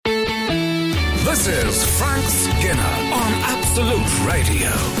This is Frank Skinner on Absolute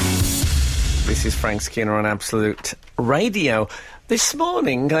Radio. This is Frank Skinner on Absolute Radio. This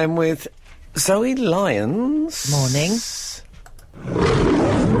morning I'm with Zoe Lyons. Morning.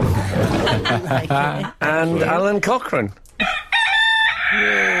 And Alan Cockerel.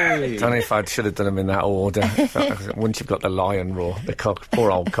 Yay. I don't know if I should have done them in that order. Once you've got the lion roar,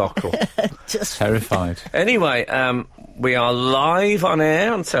 poor old Cockerel. Just terrified. Anyway, we are live on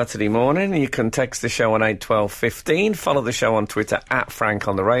air on Saturday morning. You can text the show on 81215, follow the show on Twitter at Frank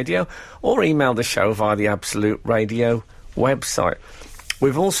on the Radio, or email the show via the Absolute Radio website.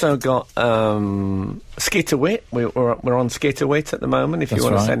 We've also got Skitterwit. We're on Skitterwit at the moment. If you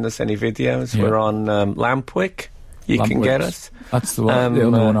want to send us any videos, we're on Lampwick. You can get us. That's the one, the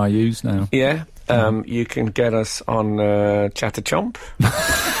only one I use now. Yeah. You can get us on Chatterchomp.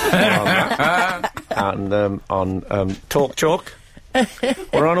 And on Talk Chalk.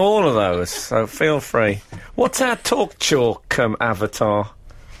 We're on all of those, so feel free. What's our Talk Chalk avatar?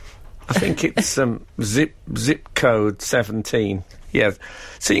 I think it's zip code 17. Yeah,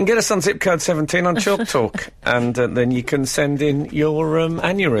 so you can get us on zip code 17 on Chalk Talk, and then you can send in your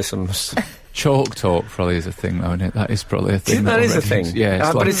aneurysms. Chalk Talk probably is a thing, though, isn't it? That is probably a thing. That is a thing.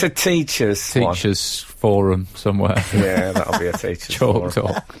 Yeah, but it's a teachers' forum somewhere. Yeah, that'll be a teachers' Chalk forum.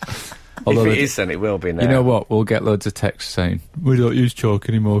 Talk. Although if it is, then it will be now. You know what? We'll get loads of texts saying, we don't use chalk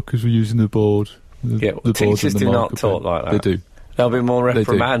anymore because we're using the board. The teachers do not talk like that. They do. There'll be more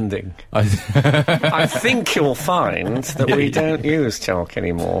reprimanding. I think you'll find that we don't use chalk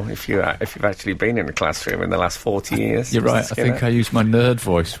anymore if you've actually been in a classroom in the last 40 years. You're right. I think I used my nerd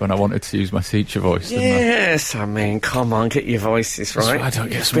voice when I wanted to use my teacher voice, Yes, I mean, come on, get your voices right. I don't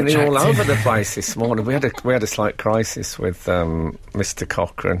get It's been all over the place this morning. We had a slight crisis with Mr.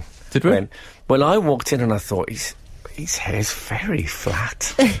 Cochrane. Did we? Well, I walked in and I thought, his hair's very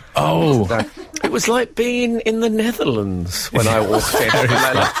flat. Oh. It was like being in the Netherlands when I walked in and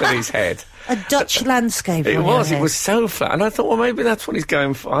I looked at his head. A Dutch landscape. It was so flat. And I thought, well, maybe that's what he's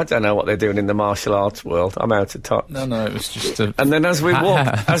going for. I don't know what they're doing in the martial arts world. I'm out of touch. No, it was just a... And then as we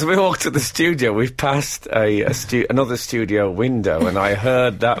walked to the studio, we passed another studio window, and I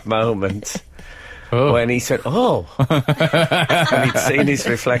heard that moment... Oh. When he said, oh, and he'd seen his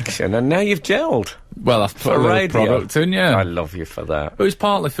reflection, and now you've gelled. Well, I've put a little product in, yeah. I love you for that. It was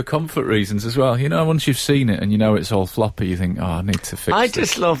partly for comfort reasons as well. You know, once you've seen it and you know it's all floppy, you think, I need to fix it. I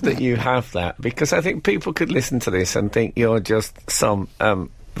just love that you have that, because I think people could listen to this and think you're just some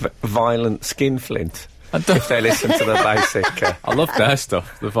violent skinflint. If they listen to the basic... I love their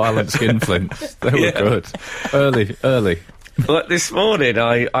stuff, the violent skinflints. They were good. Early. Well, this morning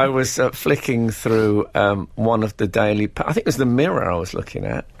I was flicking through one of the daily... I think it was the Mirror I was looking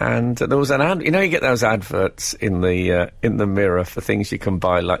at, and there was an ad... You know, you get those adverts in the Mirror for things you can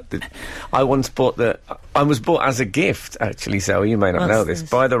buy, like I once bought I was bought as a gift, actually, Zoe, you may not know this,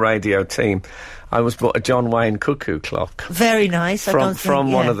 by the radio team. I was bought a John Wayne cuckoo clock. Very nice.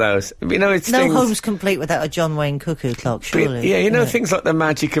 From one of those. You know, it's no home's complete without a John Wayne cuckoo clock, surely. Yeah, you know things like the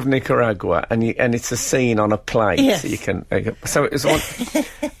magic of Nicaragua, and it's a scene on a plate. Yes. So you can. So it was one,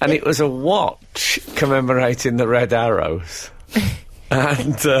 and it was a watch commemorating the Red Arrows,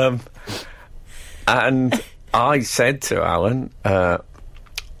 and I said to Alan, I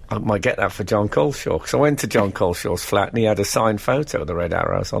might get that for John Coleshaw, because I went to John Coleshaw's flat and he had a signed photo of the Red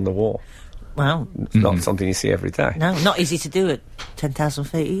Arrows on the wall. Wow. It's not something you see every day. No, not easy to do at 10,000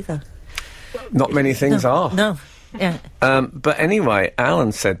 feet either. Not many things are. No, yeah. But anyway,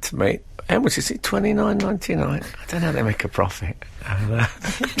 Alan said to me, how much is it? $29.99. I don't know how they make a profit.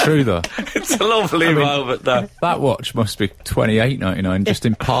 True, though. It's a lovely moment, though. That watch must be $28.99 just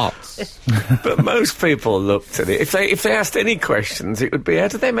in parts. But most people looked at it. If they asked any questions, it would be, how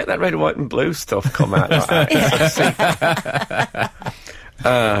do they make that red, white and blue stuff come out like that?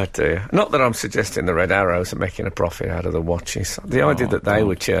 Oh, dear. Not that I'm suggesting the Red Arrows are making a profit out of the watches. The idea that they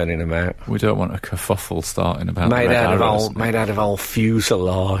were churning them out. We don't want a kerfuffle starting about made the Red out Arrows. Made out of old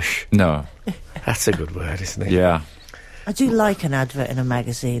fuselage. No. That's a good word, isn't it? Yeah. I do like an advert in a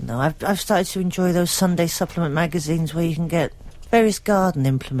magazine, though. I've started to enjoy those Sunday supplement magazines where you can get various garden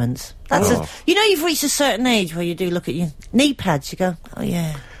implements. You know, you've reached a certain age where you do look at your knee pads, you go, oh,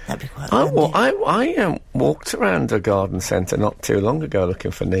 yeah. That'd be quite handy. I walked around a garden centre not too long ago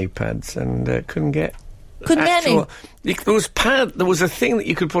looking for knee pads and couldn't get Couldn't get any? There was a thing that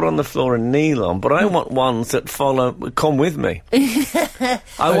you could put on the floor and kneel on, but I want ones that come with me.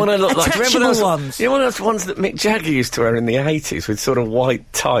 I want to look like... Remember those ones? You know those ones that Mick Jagger used to wear in the 80s with sort of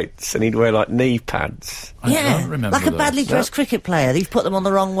white tights, and he'd wear, like, knee pads? I don't remember like a those. badly dressed cricket player. You've put them on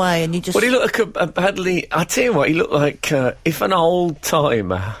the wrong way and you just... Well, he looked like a badly... I tell you what, he looked like if an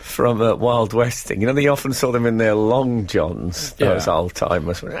old-timer from Wild West thing, you know, they often saw them in their long johns, those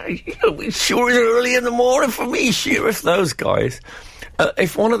old-timers. It sure is early in the morning for me, Sheriff, those guys.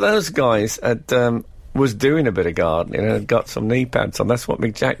 If one of those guys had... was doing a bit of gardening and had got some knee pads on, that's what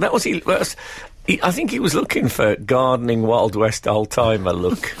Mick Jagger... That was... I think he was looking for gardening Wild West old-timer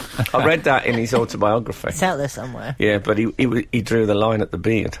look. I read that in his autobiography. It's out there somewhere. Yeah, but he drew the line at the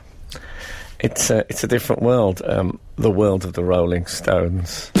beard. It's a different world, the world of the Rolling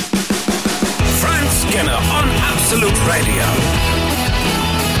Stones. Frank Skinner on Absolute Radio.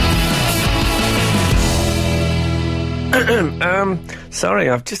 Sorry,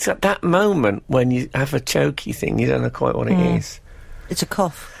 I've just at that moment when you have a choky thing, you don't know quite what it is. It's a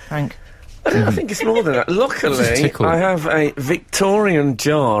cough, Frank. I think it's more than that. Luckily, I have a Victorian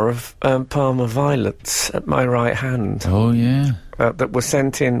jar of Parma violets at my right hand. Oh, yeah. That was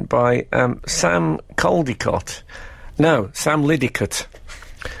sent in by Sam Caldicott. No, Sam Liddicoat.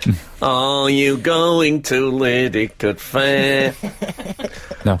 Are you going to Liddicoat Fair?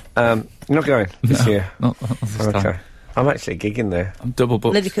 No. Not going this year. Not this time. Okay. I'm actually gigging there. I'm double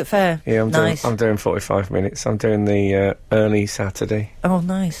booked. Liddicoat Fair. Yeah, nice. I'm doing 45 minutes. I'm doing the early Saturday Oh,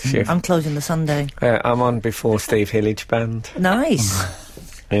 nice. shift. I'm closing the Sunday. I'm on before Steve Hillage Band. Nice.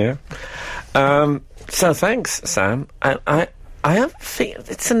 Yeah. So thanks, Sam. I have a feeling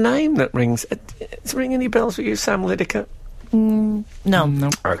it's a name that rings. It's ringing any bells for you, Sam Liddicoat? No.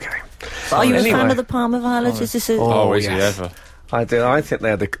 Okay. But are you a fan Anyway. of the Parma violets? Is this a... Oh, is he yes. ever? I do. I think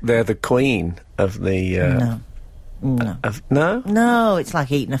they're the queen of the. No. No. No, it's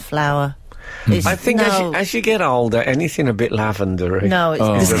like eating a flower. It's, I think no. as you get older, anything a bit lavendery. No,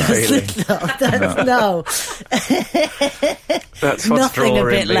 it's disgusting. No. That's what's Nothing a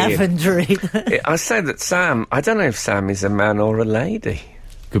drawing bit me in. lavendery. I say that Sam. I don't know if Sam is a man or a lady.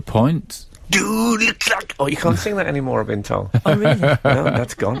 Good point. Dude, looks like. Oh, you can't sing that anymore. I've been told. Oh, really? No,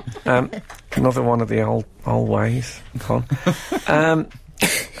 that's gone. Another one of the old ways. Gone.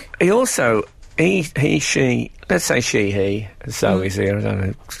 He also. He, she, let's say he, Zoe's here, I don't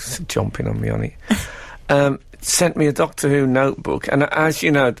know, jumping on me on it, sent me a Doctor Who notebook, and as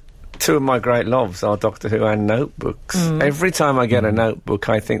you know, two of my great loves are Doctor Who and notebooks. Every time I get a notebook,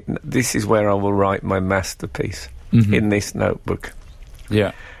 I think this is where I will write my masterpiece, in this notebook.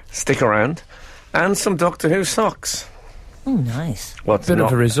 Yeah. Stick around. And some Doctor Who socks. Oh, nice. What's Bit not,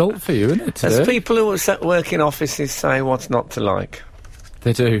 of a result for you, isn't it, today? as people who work in offices say, what's not to like.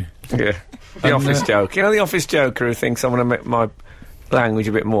 They do. Yeah. The office joke. You know the office joker who thinks I want to make my language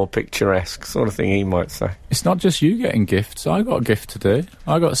a bit more picturesque, sort of thing he might say. It's not just you getting gifts. I got a gift today.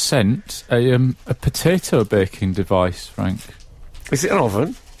 I got sent a potato baking device, Frank. Is it an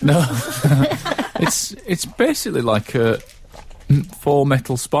oven? No. It's basically like 4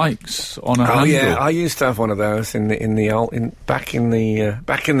 metal spikes on a handle. Oh yeah, I used to have one of those back in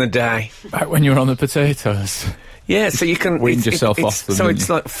the day. Back when you were on the potatoes. Yeah, so you can weaned yourself off them. So didn't it's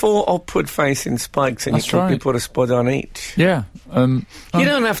you? like 4 upward-facing spikes, and That's you probably right. put a spud on each. Yeah. You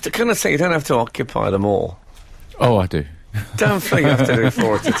don't have to. Can I say you don't have to occupy them all? Oh, I do. Don't feel you have to do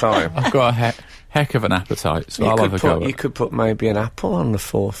 4 at a time. I've got a heck of an appetite, so I'll have a go. You could put maybe an apple on the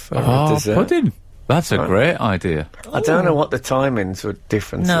 4th for a Oh, dessert. pudding. That's a great idea. I don't know what the timings would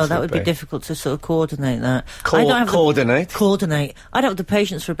differences. No, that would be be difficult to sort of coordinate that. Coordinate. Coordinate. I don't have the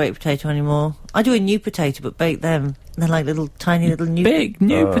patience for a baked potato anymore. I do a new potato, but bake them. They're like little tiny little new... Big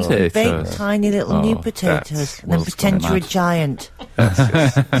new potatoes. Baked tiny little new Oh, potatoes. that's And then well pretend you're a mad. giant.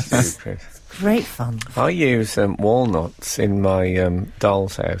 That's just stupid. Great fun. I use walnuts in my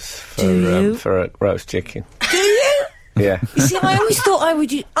doll's house Do you? for a roast chicken. Do you? Yeah. You see, I always thought I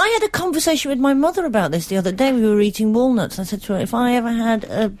would use... I had a conversation with my mother about this the other day. We were eating walnuts. I said to her, if I ever had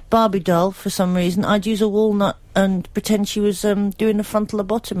a Barbie doll for some reason, I'd use a walnut and pretend she was doing a frontal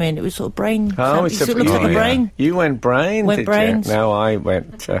lobotomy, and it was sort of brain... Oh, it looks like a brain. You went brain, Went did brains. you? No, I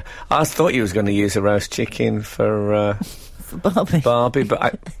went... I thought you was going to use a roast chicken for For Barbie. Barbie,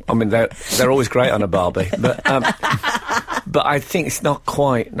 but I mean, they're always great on a Barbie. But I think it's not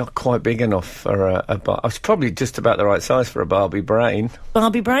quite big enough for a Barbie. It's probably just about the right size for a Barbie brain.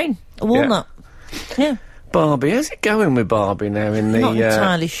 Barbie brain. A walnut. Yeah. Barbie, how's it going with Barbie now in the... Not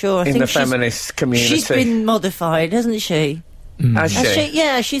entirely sure. I in think the feminist community? She's been modified, hasn't she? Has she?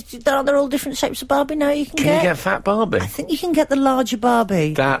 Yeah, they're all different shapes of Barbie now. You can you get Fat Barbie? I think you can get the larger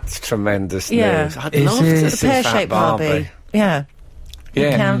Barbie. That's tremendous Yeah. news. I'd love to see Fat pear-shaped Barbie. Yeah.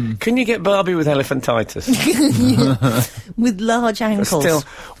 Yeah. You Can you get Barbie with elephantitis? with large ankles. Still,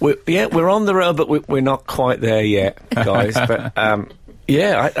 we're on the road, but we're not quite there yet, guys. But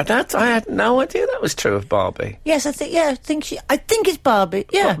yeah, I had no idea that was true of Barbie. Yes, I think it's Barbie.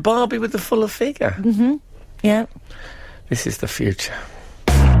 Yeah, Barbie with the fuller figure. yeah. This is the future.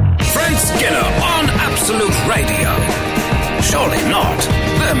 Frank Skinner on Absolute Radio. Surely not.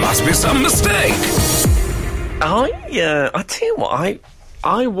 There must be some mistake. I tell you what,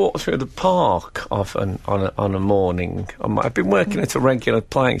 I walk through the park often on a morning. I've been working at a regular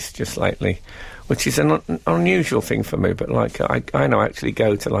place just lately, which is an unusual thing for me. But like, I now actually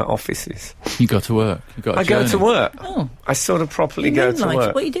go to like offices. You go to work. I go to work. Oh. I sort of properly go to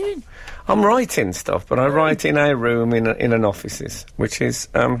work. What are you doing? I'm writing stuff, but I write in a room in an offices, which is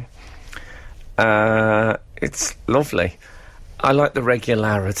it's lovely. I like the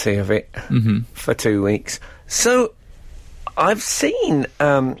regularity of it for 2 weeks. So, I've seen,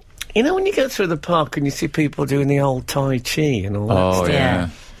 when you go through the park and you see people doing the old Tai Chi and all that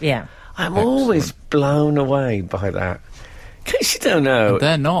stuff. Yeah. I'm always blown away by that. In case you don't know...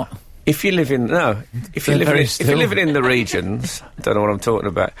 They're not. If you live in... No. If you're living in the regions, I don't know what I'm talking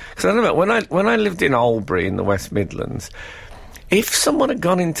about. Because I don't know, when I lived in Albury in the West Midlands, if someone had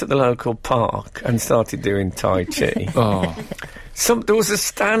gone into the local park and started doing Tai Chi... there was a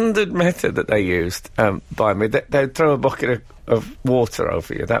standard method that they used by me. They'd throw a bucket of water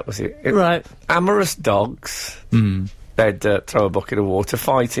over you. That was it. Right. Amorous dogs. They'd throw a bucket of water.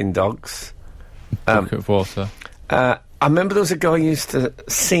 Fighting dogs. Bucket of water. I remember there was a guy who used to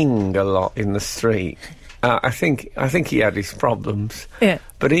sing a lot in the street. I think he had his problems. Yeah.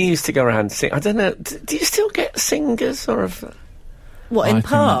 But he used to go around and sing. I don't know. Do you still get singers or... What, in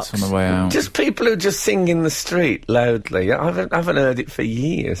parks? That's on the way out. Just people who just sing in the street loudly. I haven't heard it for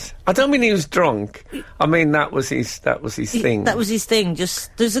years. I don't mean he was drunk. I mean that was his thing. That was his thing.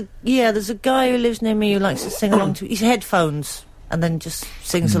 Just there's a guy who lives near me who likes to sing along to his headphones and then just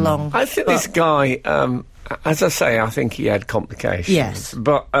sings along. I think this guy, as I say, I think he had complications. Yes,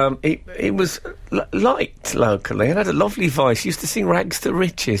 but he was liked locally and had a lovely voice. He used to sing "Rags to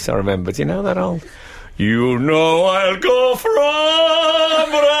Riches." I remember. Do you know that old? You know I'll go from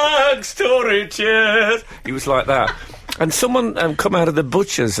rags to riches. He was like that. And someone come out of the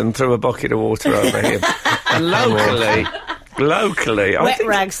butcher's and threw a bucket of water over him. And locally... Wet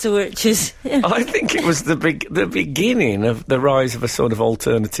rags to riches. I think it was the beginning of the rise of a sort of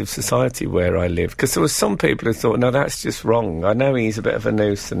alternative society where I live. Because there were some people who thought, no, that's just wrong. I know he's a bit of a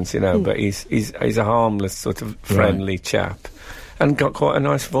nuisance, but he's a harmless, sort of friendly chap. And got quite a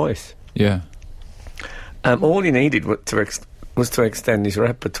nice voice. Yeah. All he needed was to extend his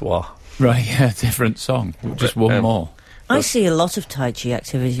repertoire. Right, yeah, different song. Just one more. I see a lot of Tai Chi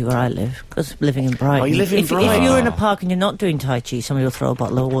activity where I live, because living in Brighton. Oh, you live in Brighton? If you're in a park and you're not doing Tai Chi, somebody will throw a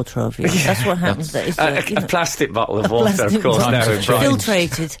bottle of water over you. Yeah, that's what happens. A plastic bottle of water, of course, now in Brighton.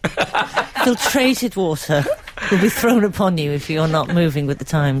 Filtrated water will be thrown upon you if you're not moving with the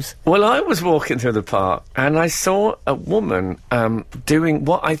times. Well, I was walking through the park and I saw a woman doing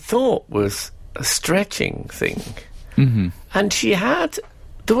what I thought was a stretching thing. And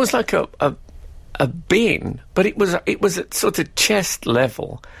there was like a bin, but it was at sort of chest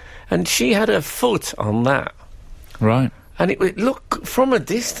level, and she had her foot on that. Right. And it looked, from a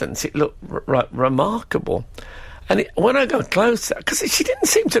distance, it looked remarkable. And when I got closer, because she didn't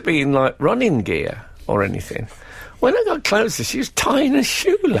seem to be in, like, running gear or anything. When I got closer, she was tying a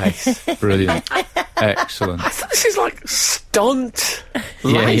shoelace. Brilliant. Excellent. I thought this is like stunt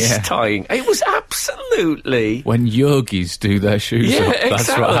lace tying. It was absolutely... When yogis do their shoes up, exactly. That's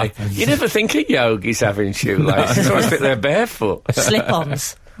what happens. You never think of yogis having shoelaces. Always think they're barefoot.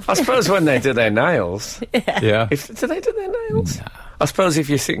 Slip-ons. I suppose when they do their nails. Yeah. Do they do their nails? No. I suppose if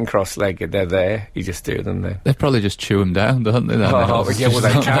you're sitting cross-legged, they're there. You just do them then. They probably just chew them down, don't they? They can,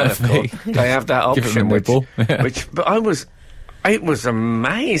 of course. They have that option, but it was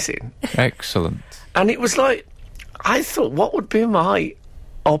amazing. Excellent. And it was like, I thought, what would be my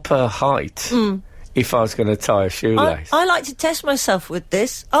upper height if I was going to tie a shoelace? I like to test myself with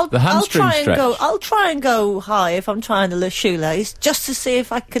this. I'll try and go high if I'm trying the shoelace, just to see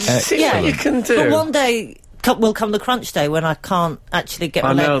if I can. See what you can do. But one day will come the crunch day when I can't actually get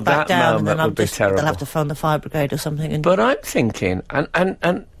my leg back down, and then they'll have to phone the fire brigade or something. But I'm thinking, and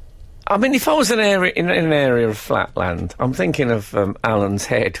I mean, if I was in an area of flatland, I'm thinking of Alun's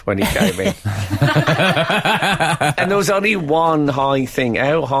head when he came in. And there was only one high thing.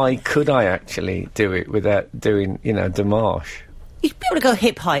 How high could I actually do it without doing, Demarche? You'd be able to go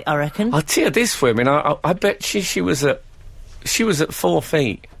hip height, I reckon. I'll tell you this, women. I bet she was at 4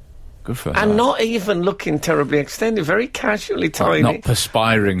 feet. Good for her. And not even looking terribly extended, very casually tiny. Not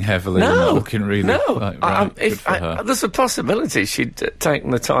perspiring heavily, not looking really... No, like, right, good for her. there's a possibility she'd taken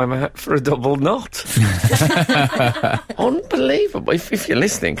the time out for a double knot. Unbelievable. If you're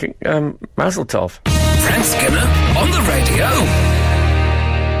listening, mazel tov. Frank Skinner on the radio.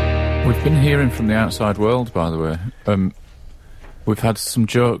 We've been hearing from the outside world, by the way. We've had some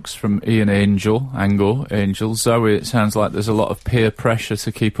jokes from Ian Angel, Zoe. It sounds like there's a lot of peer pressure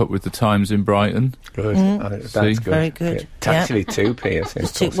to keep up with the times in Brighton. Good. That's good. Very good. It's actually 2 peers.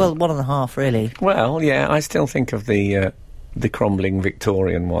 Well, 1.5, really. Well, yeah, I still think of the crumbling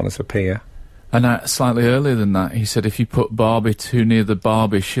Victorian one as a peer. And slightly earlier than that, he said if you put Barbie too near the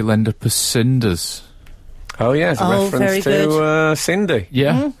Barbie, she'll end up as cinders. Oh, yeah, it's a reference to Cindy.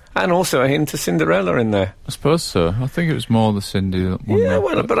 Yeah. And also a hint to Cinderella in there. I suppose so. I think it was more the Cindy one. Yeah,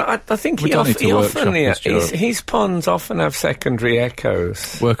 well, but I think his puns often have secondary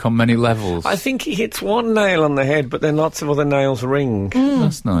echoes. Work on many levels. I think he hits one nail on the head, but then lots of other nails ring.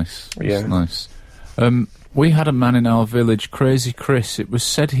 That's nice. Yeah. That's nice. We had a man in our village, Crazy Chris. It was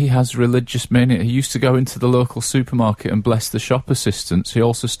said he has religious mania. He used to go into the local supermarket and bless the shop assistants. He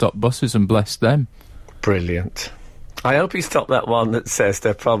also stopped buses and blessed them. Brilliant. I hope he stopped that one that says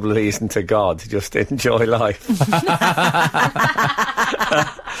there probably isn't a God, just enjoy life.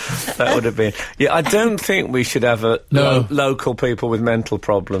 That would have been... Yeah, I don't think we should have local people with mental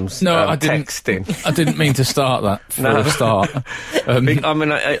problems texting. I didn't mean to start that for a start. I mean,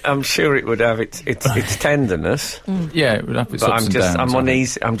 I'm sure it would have its tenderness. Yeah, it would have its ups and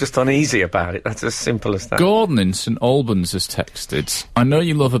downs. I'm just uneasy about it. That's as simple as that. Gordon in St Albans has texted, I know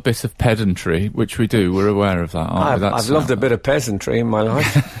you love a bit of pedantry, which we do, we're aware of that, aren't we? I've loved a bit of peasantry in my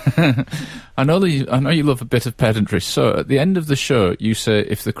life. I know you love a bit of pedantry. So at the end of the show, you say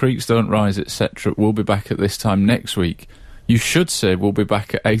if the creeks don't rise, etc., we'll be back at this time next week. You should say we'll be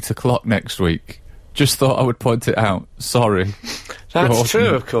back at 8 o'clock next week. Just thought I would point it out. Sorry. That's true,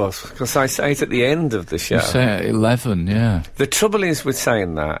 of course, because I say it at the end of the show. You say it at 11, yeah. The trouble is with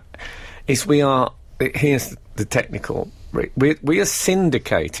saying that is here's the technical. We are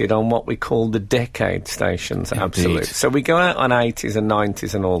syndicated on what we call the decade stations, Absolute. So we go out on 80s and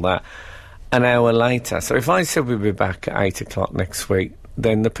 90s and all that an hour later. So if I said we'll be back at 8 o'clock next week,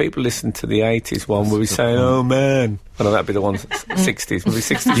 then the people listen to the 80s one will be saying, oh man. I know that'd be the ones 60s, will be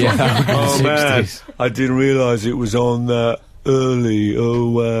 60s. Yeah, oh man, I didn't realise it was on that early.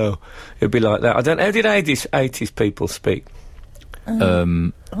 Oh wow. It'd be like that. How did 80s people speak?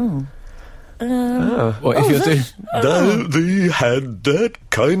 What if you're doing... They had that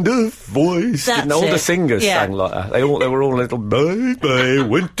kind of voice. That's all the singers sang like that. They were all a little... Bye,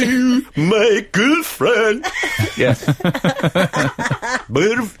 went to my girlfriend. Yes.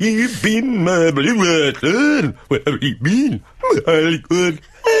 Where have you been, my blue? Where have you been, my good?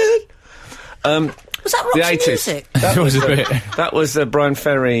 Was that Roxy Music? That was Brian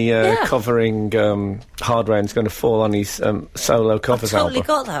Ferry covering Hard Rain's Going to Fall on his solo covers album. I totally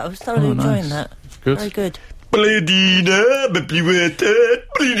got that. I was thoroughly enjoying that. Good. Very good.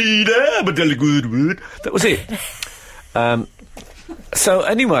 That was it. So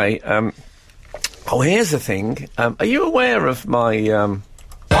anyway, here's the thing. Are you aware of my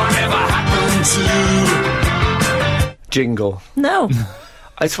Whatever happened to... jingle? No.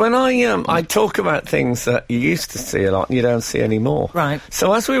 It's when I talk about things that you used to see a lot and you don't see anymore. Right.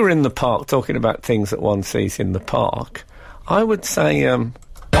 So as we were in the park talking about things that one sees in the park, I would say,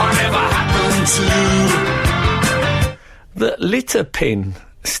 Whatever happened to... the litter pin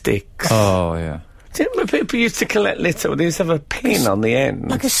sticks. Oh, yeah. Do you remember people used to collect litter? They used to have a pin on the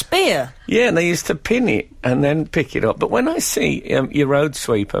end. Like a spear? Yeah, and they used to pin it and then pick it up. But when I see your road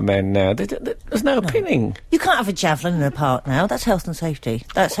sweeper men now, there's no pinning. You can't have a javelin in a park now. That's health and safety.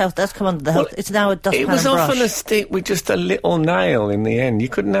 That's come under the health... It's now a dustpan and brush. It was often a stick with just a little nail in the end. You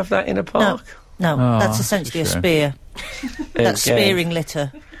couldn't have that in a park. No, that's essentially a spear. That's spearing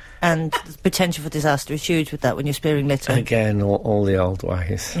litter. And the potential for disaster is huge with that when you're spearing litter. Again, all the old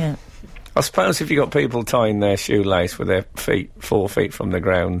ways. Yeah. I suppose if you've got people tying their shoelace with their feet 4 feet from the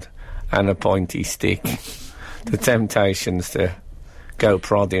ground and a pointy stick, the temptations to go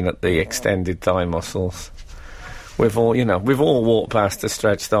prodding at the extended thigh muscles. We've all walked past a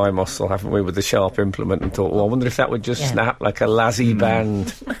stretched thigh muscle, haven't we, with the sharp implement and thought, well, I wonder if that would just snap like a lassie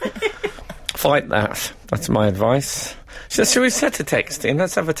band. Fight that. That's my advice. So we set a text in?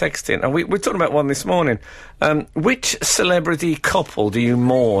 Let's have a text in. We're talking about one this morning. Which celebrity couple do you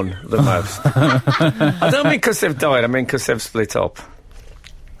mourn the most? I don't mean because they've died, I mean because they've split up.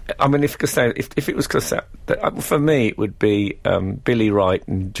 I mean, if it was because for me, it would be Billy Wright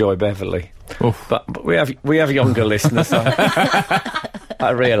and Joy Beverley. Oof. But we have younger listeners. So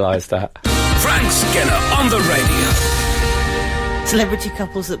I realise that. Frank Skinner on the radio. Celebrity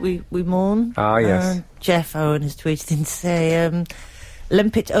couples that we mourn. Ah, yes. Jeff Owen has tweeted in to say,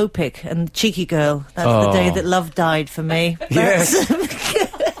 Limpet Opic and Cheeky Girl. That's the day that love died for me. Yes.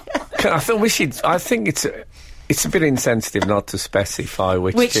 I think it's a bit insensitive not to specify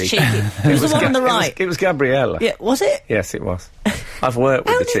which cheeky. It was the one on the right. It was Gabriella. Yeah, was it? Yes, it was. I've worked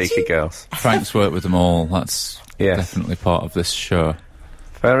with the cheeky girls. Frank's worked with them all. That's definitely part of this show.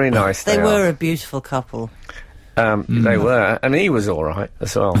 Very nice. They were a beautiful couple. They were, and he was all right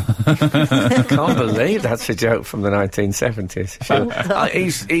as well. Can't believe that's a joke from the 1970s.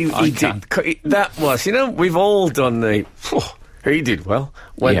 That was, we've all done the. He did well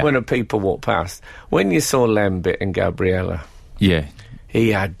when people walked past. When you saw Lembit and Gabriella, he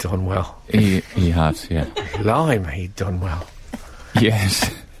had done well. He had, yeah. Lime, he'd done well. Yes.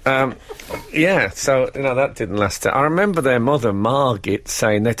 So, that didn't last. I remember their mother, Margit,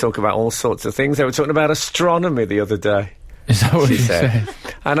 saying they talk about all sorts of things. They were talking about astronomy the other day. Is that what she said?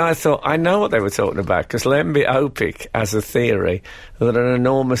 And I thought, I know what they were talking about, because Lembit Opic has a theory that an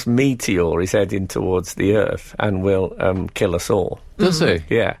enormous meteor is heading towards the Earth and will kill us all. Does he?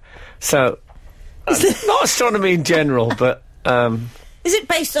 Yeah. So, not astronomy in general, but... is it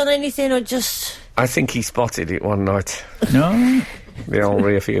based on anything or just... I think he spotted it one night. No? The old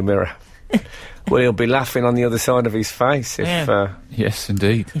rear view mirror. Well, he'll be laughing on the other side of his face if... yes,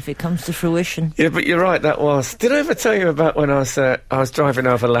 indeed. If it comes to fruition. Yeah, but you're right, that was... Did I ever tell you about when I was driving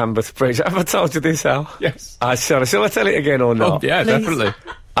over Lambeth Bridge? Have I told you this, Al? Yes. Shall I tell it again or not? Oh, yeah, Please. definitely.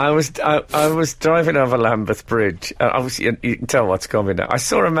 I was driving over Lambeth Bridge. Obviously, you can tell what's coming now. I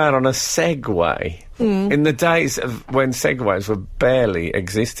saw a man on a Segway in the days of when Segways were barely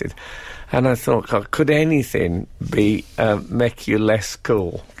existed. And I thought, God, could anything make you less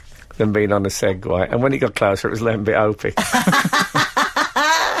cool than being on a Segway? And when he got closer, it was Lembit Opic.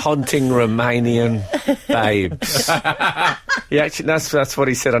 Haunting Romanian babes. That's what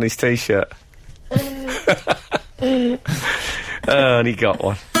he said on his T-shirt. And he got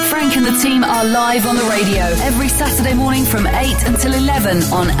one. Frank and the team are live on the radio every Saturday morning from 8 until 11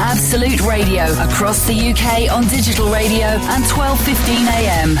 on Absolute Radio across the UK on digital radio and 12:15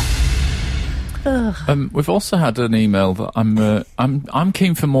 a.m. We've also had an email that I'm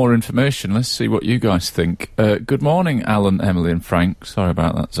keen for more information. Let's see what you guys think. Good morning, Alan, Emily and Frank. Sorry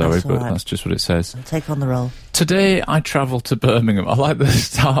about that, Zoe, That's all but right. that's just what it says. I'll take on the role. Today I travelled to Birmingham. I like the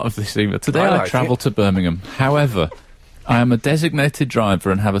start of this email. Today I travelled to Birmingham. However, I am a designated driver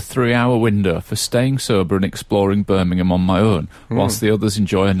and have a 3-hour window for staying sober and exploring Birmingham on my own, whilst the others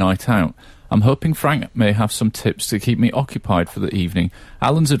enjoy a night out. I'm hoping Frank may have some tips to keep me occupied for the evening.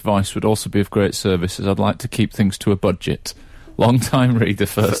 Alan's advice would also be of great service, as I'd like to keep things to a budget. Long-time reader,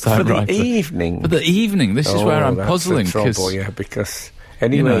 first-time writer. For the evening? For the evening. This is where I'm puzzling. That's the trouble, because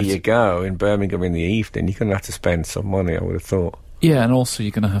anywhere you go in Birmingham in the evening, you're going to have to spend some money, I would have thought. Yeah, and also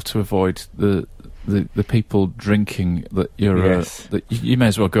you're going to have to avoid the people drinking that you're... that you may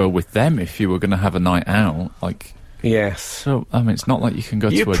as well go with them if you were going to have a night out, like... Yes. So, I mean, it's not like you can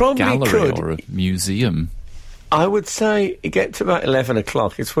go to a gallery or a museum. I would say you get to about 11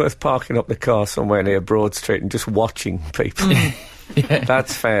 o'clock, it's worth parking up the car somewhere near Broad Street and just watching people. Yeah.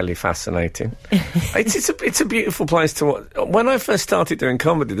 That's fairly fascinating. It's a beautiful place to watch. When I first started doing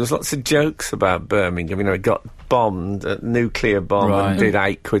comedy, there was lots of jokes about Birmingham. It got bombed, a nuclear bomb, and did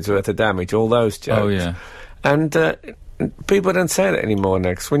 £8 worth of damage, all those jokes. Oh, yeah. And... people don't say that anymore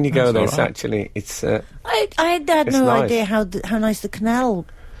now, because when you go there, it's actually... I had no idea how nice the canal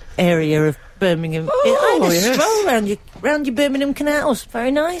area of Birmingham is. I had a stroll round your Birmingham canals.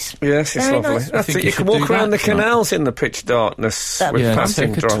 Very nice. Yes, it's Very lovely. nice. That's it. You can walk around the canals in the pitch darkness with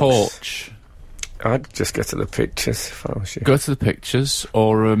passing take a drunks. torch. I'd just go to the pictures if I was you. Go to the pictures,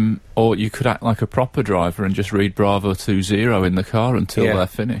 or you could act like a proper driver and just read Bravo 20 in the car until they're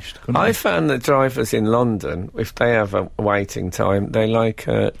finished. I found that drivers in London, if they have a waiting time, they like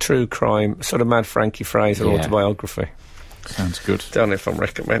true crime, sort of Mad Frankie Fraser autobiography. Sounds good. Don't know if I'm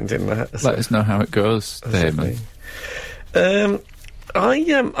recommending that. Let us know how it goes, Damon.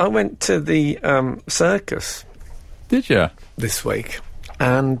 I went to the circus. Did you? This week.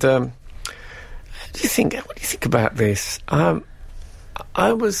 And... what do you think about this?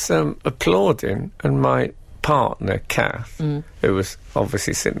 I was applauding, and my partner, Kath, who was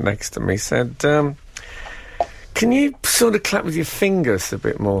obviously sitting next to me, said, can you sort of clap with your fingers a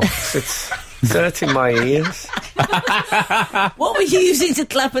bit more? It's hurting my ears. What were you using to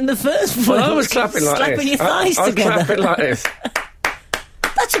clap in the first place? Well, I was clapping like Slapping this. your thighs I was together. clapping like this.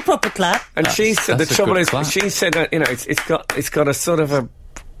 That's That's a proper clap. And she said the that's a trouble good is, clap. she said that, you know, it's got a sort of a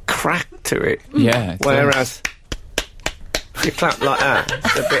crack to it. Yeah. it does. Whereas if you clap like that,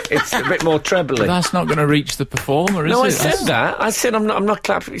 it's a bit more trebly. But that's not going to reach the performer, is No, it? I said that. I said I'm not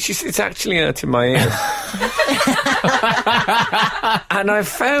clapping. She said it's actually hurting my ears. And I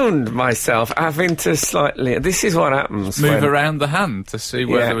found myself having to slightly. This is what happens. Move when, around the hand to see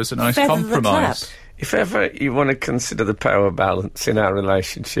where Yeah. there was a nice Feather the compromise. If ever you want to consider the power balance in our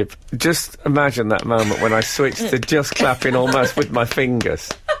relationship, just imagine that moment when I switched to just clapping almost with my fingers.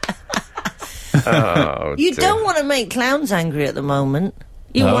 Oh, You dear. don't want to make clowns angry at the moment.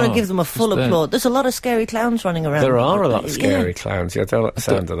 You No, want to give them a full just applaud. There's a lot of scary clowns running around. There are a lot of Yeah. scary clowns. I don't like the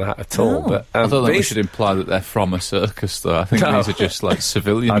sound of that at all. No. But I don't think we these- should imply that they're from a circus, though. I think No. these are just like I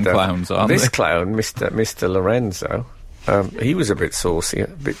civilian don't- clowns, aren't This they? clown, Mr. Lorenzo, he was a bit saucy, a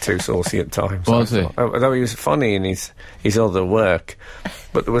bit too saucy at times. Was I he? thought. Although he was funny in his other work,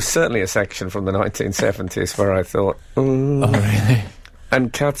 but there was certainly a section from the 1970s where I thought, ooh. Oh, really?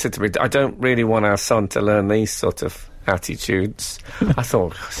 And Kat said to me, I don't really want our son to learn these sort of attitudes. I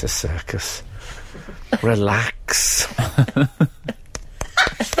thought, it's a circus. Relax.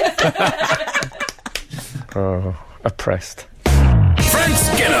 Oh, oppressed. Frank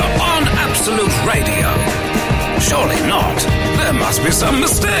Skinner on Absolute Radio. Surely not. There must be some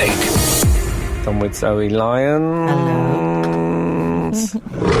mistake. Done with Zoe Lyons.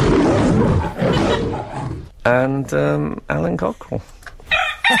 And Alan Cockerel.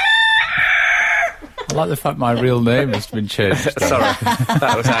 I like the fact my real name has been changed. Sorry,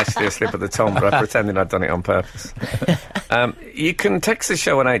 that was actually a slip of the tongue, but I pretended I'd done it on purpose. You can text the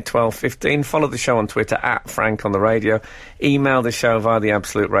show on 81215, follow the show on Twitter at Frank on the Radio, email the show via the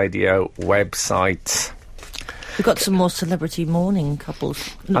Absolute Radio website. We've got some more celebrity mourning couples.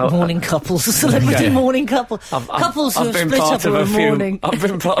 Oh, Mourning couples. Celebrity okay. mourning couple. Couples who have been split part up of over a few. mourning. I've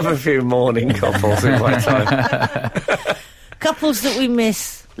been part of a few mourning couples in my time. Couples that we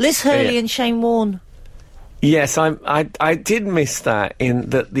miss. Liz Hurley Yeah. and Shane Warne. Yes, I did miss that in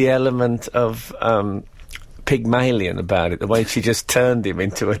the element of Pygmalion about it, the way she just turned him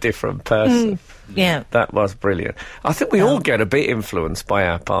into a different person. Yeah. That was brilliant. I think we all get a bit influenced by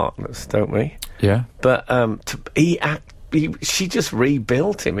our partners, don't we? Yeah. But she just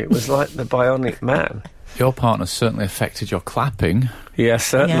rebuilt him. It was like the Bionic Man. Your partner certainly affected your clapping. Yeah,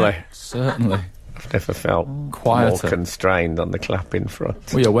 certainly. Yeah. Certainly. I've never felt Quieter. more constrained on the clapping front.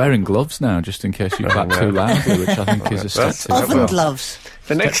 Well, you're wearing gloves now, just in case you clap no. too loudly, which I think is a step That's- too Oven far. gloves.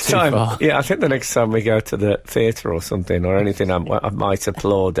 The next too time, far. yeah, I think the next time we go to the theatre or something, or anything I might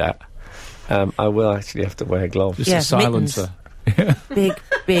applaud at, I will actually have to wear gloves. Just Yeah, a silencer.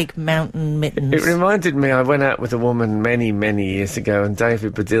 Big mountain mittens. It reminded me, I went out with a woman many, many years ago, and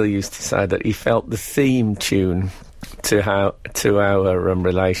David Baddiel used to say that he felt the theme tune to our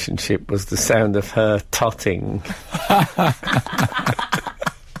relationship was the sound of her totting.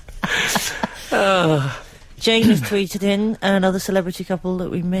 Jane has tweeted in another celebrity couple that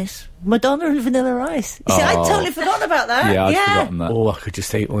we miss. Madonna and Vanilla Ice. You see, I'd totally forgotten about that. Yeah, I'd forgotten that. Oh, I could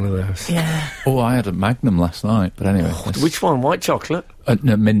just eat one of those. Yeah. Oh, I had a Magnum last night, but anyway. Which one? White chocolate?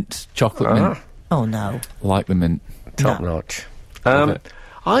 No, mint. Chocolate mint. Oh, no. Like the mint. Top No. notch. Love it.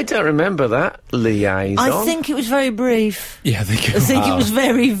 I don't remember that liaison. I think it was very brief. Yeah, they I think it was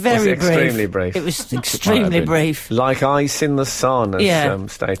very, very brief. extremely brief? It was might have extremely been. brief. Like ice in the sun, as Yeah.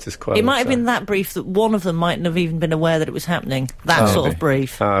 status quo. It might have would been that brief that one of them mightn't have even been aware that it was happening. That sort maybe. of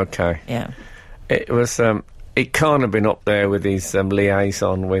brief. say. Okay. Yeah. It was. It can't have been up there with his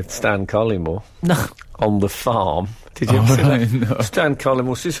liaison with Stan Collymore No. on the farm. Did you Oh, ever see right, that? no. Stan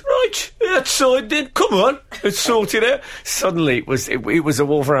Collymore says, "Right, outside then. Come on, it's sorted out." Suddenly, it was a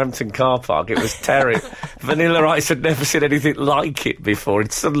Wolverhampton car park. It was terrible. Vanilla Ice had never seen anything like it before.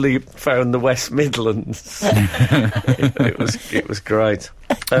 It suddenly found the West Midlands. it was great.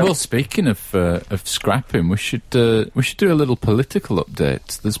 Well, speaking of scrapping, we should do a little political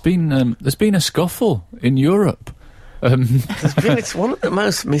update. There's been a scuffle in Europe. It's one of the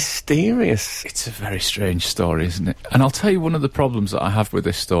most mysterious. It's a very strange story, isn't it? And I'll tell you one of the problems that I have with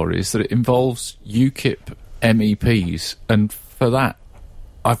this story is that it involves UKIP MEPs, and for that,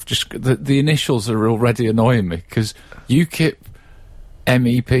 I've just the initials are already annoying me because UKIP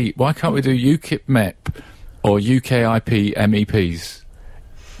MEP. Why can't we do UKIP MEP or UKIP MEPs?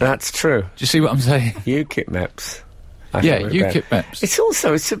 That's true. Do you see what I'm saying? UKIP MEPs. Yeah, UKIP MEPs.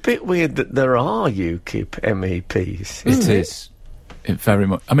 It's a bit weird that there are UKIP MEPs. It is. It very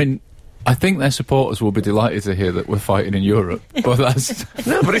much. I mean, I think their supporters will be delighted to hear that we're fighting in Europe, but that's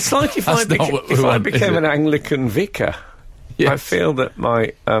No, but it's like if I, That's not what we if I want, is became it? an Anglican vicar, Yes. I feel that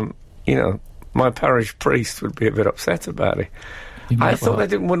my parish priest would be a bit upset about it. I thought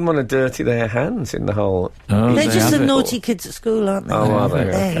they wouldn't want to dirty their hands in the whole... Oh, They're just the have it. naughty kids at school, aren't they? Oh, are they?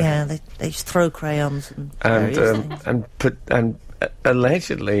 Okay. Yeah, they just throw crayons and and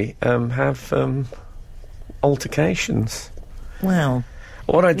allegedly have altercations. Well,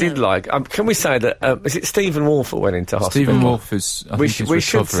 What I did like, can we say that, is it Stephen Wolfe that went into hospital? Stephen Wolfe is, I think he's we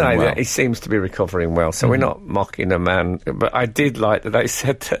should recovering say well. that he seems to be recovering well, so we're not mocking a man, but I did like that they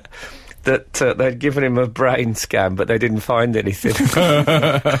said that they'd given him a brain scan, but they didn't find anything.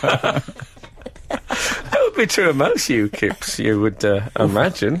 That would be true of most UKIPs, you would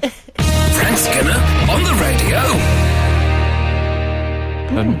imagine. Frank Skinner on the radio.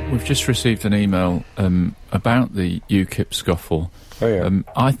 We've just received an email about the UKIP scuffle. Oh, yeah.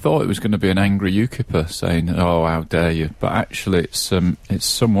 I thought it was going to be an angry UKIPper saying, "Oh, how dare you!" But actually, it's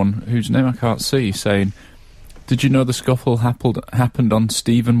someone whose name I can't see saying, "Did you know the scuffle happened on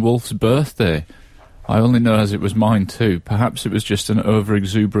Stephen Wolfe's birthday? I only know as it was mine too. Perhaps it was just an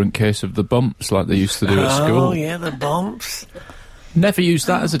over-exuberant case of the bumps like they used to do at school." Oh, yeah, the bumps. Never used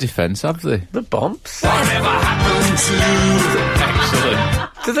that as a defence, have they? The bumps? Whatever happened to...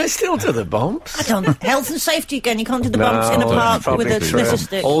 Excellent. Do they still do the bumps? I don't. Health and safety again. You can't do the bumps in a park probably with a true. scissor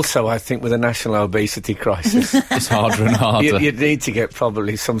stick. Also, I think with a national obesity crisis, It's harder and harder. you'd need to get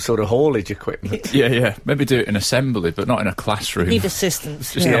probably some sort of haulage equipment. Yeah. Maybe do it in assembly, but not in a classroom. Need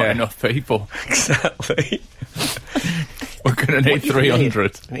assistance. Just yeah. not enough people. Exactly. We're going to need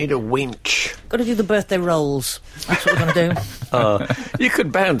 300. You need a winch. Got to do the birthday rolls. That's what we're going to do. You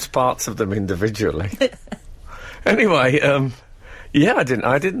could bounce parts of them individually. Anyway, yeah, I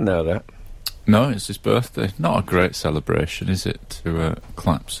didn't know that. No, it's his birthday. Not a great celebration, is it, to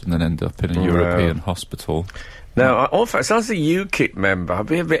collapse and then end up in a European hospital? Now, as a UKIP member, I'd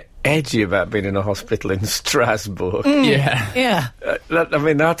be a bit edgy about being in a hospital in Strasbourg. Yeah. Yeah. I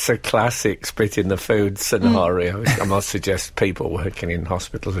mean, that's a classic spit in the food scenario. I must suggest people working in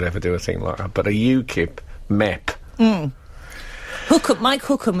hospitals would ever do a thing like that. But a UKIP MEP. Mike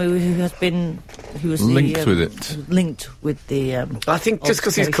Hookham, who was Linked with it. Linked with the. I think just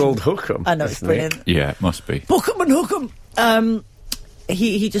because he's called Hookham. I know, it's isn't brilliant. Yeah, it must be. Hookham and Hookham.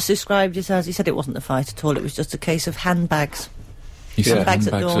 He just described it as, he said it wasn't a fight at all, it was just a case of handbags. He said Handbags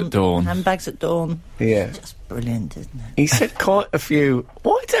handbags at dawn. Handbags at dawn. Yeah. Just brilliant, isn't it? He said quite a few.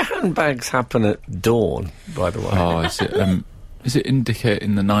 Why do handbags happen at dawn, by the way? Oh, is it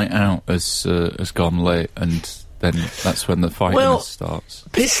indicating the night out has gone late and then that's when the fighting starts?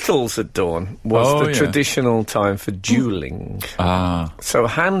 Pistols at dawn was the traditional time for duelling. Ah. So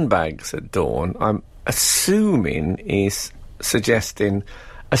handbags at dawn, I'm assuming, is suggesting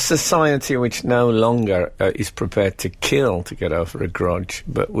a society which no longer is prepared to kill to get over a grudge,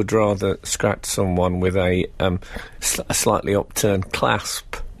 but would rather scratch someone with a slightly upturned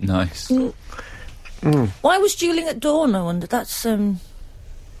clasp. Nice. Why was duelling at dawn, I wonder? That's,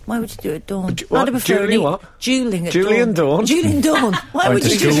 why would you do it at dawn? What? I'd prefer Dueling what? Dueling at Dueling dawn. dawn? Dueling dawn. Why would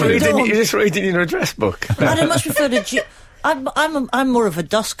you You're duel at dawn? just reading your address book. I'd much prefer to I'm more of a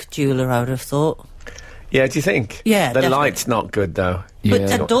dusk dueller, I would have thought. Yeah, do you think? Yeah, The definitely. light's not good, though. But Yeah.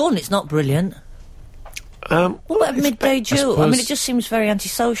 at dawn, it's not brilliant. What about a midday duel? I mean, it just seems very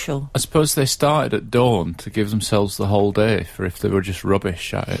antisocial. I suppose they started at dawn to give themselves the whole day for if they were just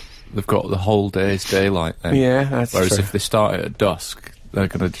rubbish at it. They've got the whole day's daylight then. Yeah, that's Whereas true. if they start it at dusk, they're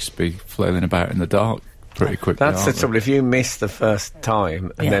going to just be flailing about in the dark pretty quickly. That's the aren't they? trouble. If you miss the first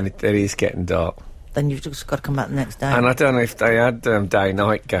time, and Yeah. then it is getting dark. Then you've just got to come back the next day. And I don't know if they had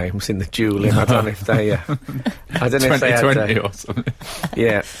day-night games in the dueling. I don't know if they... I don't know if they had... 2020 or something.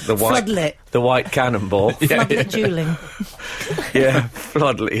 yeah, Floodlit. The white cannonball. Floodlit duelling. Yeah,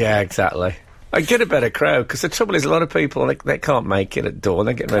 floodlit. Yeah, exactly. I get a better crowd, because the trouble is a lot of people, they can't make it at dawn.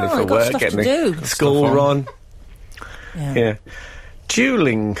 They're getting ready Oh, for they've got work, stuff getting to the do. school Stuff on. run. Yeah.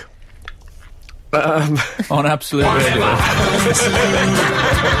 Dueling. On Absolute Radio.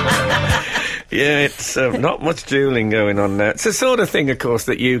 Yeah, it's not much dueling going on now. It's the sort of thing, of course,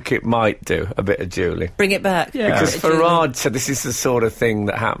 that UKIP might do, a bit of dueling. Bring it back. Yeah. Because A bit of dueling. Farage said this is the sort of thing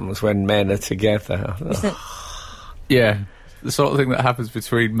that happens when men are together. Isn't it? Yeah, the sort of thing that happens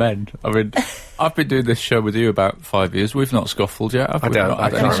between men. I mean, I've been doing this show with you about 5 years. We've not scuffled yet, have we? Not I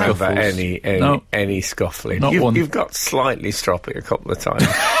had can't remember scuffles. any scuffling. Not one. You've got slightly stroppy a couple of times.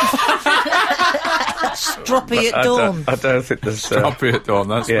 Stroppy at dawn. I don't think there's... Stroppy at dawn,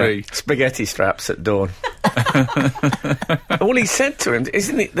 that's me. Spaghetti straps at dawn. All he said to him,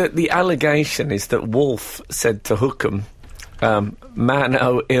 isn't it that the allegation is that Wolfe said to Hookham,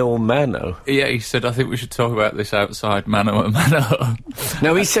 mano il mano? Yeah, he said, I think we should talk about this outside, mano a mano.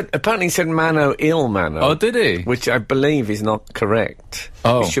 No, apparently he said mano il mano. Oh, did he? Which I believe is not correct.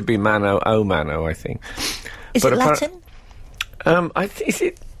 Oh. It should be mano o mano, I think. Is But it appar- Latin?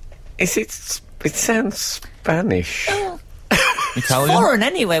 It sounds Spanish. Italian? Foreign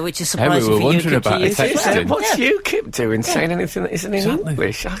anyway, which is surprising we were for wondering UKIP about to use. it. What's UKIP doing saying anything that isn't in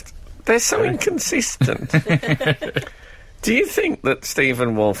English? They're so inconsistent. Do you think that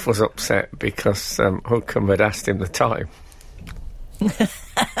Stephen Wolfe was upset because Hookham had asked him the time?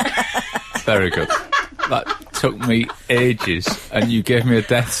 Very good. That took me ages, and you gave me a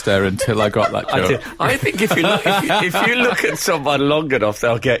death stare until I got that joke. I think if you look at someone long enough,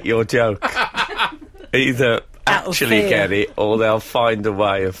 they'll get your joke. Either actually get it, or they'll find a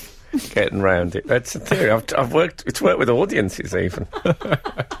way of getting round it. That's the theory. It's worked with audiences even.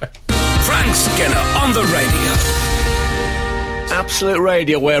 Frank Skinner on the radio. Absolute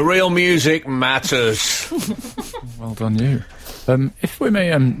Radio, where real music matters. Well done, you. If we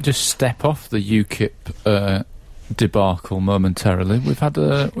may just step off the UKIP debacle momentarily, we've had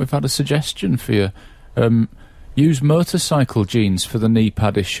a suggestion for you. Use motorcycle jeans for the knee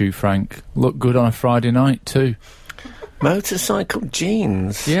pad issue, Frank. Look good on a Friday night too. Motorcycle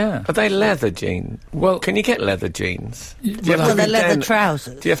jeans? Yeah. Are they leather jeans? Well, can you get leather jeans? They're leather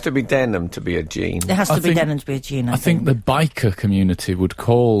trousers. Do you have to be denim to be a jean? There has to be denim to be a jean, I think. The biker community would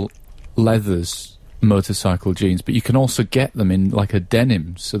call leathers motorcycle jeans, but you can also get them in like a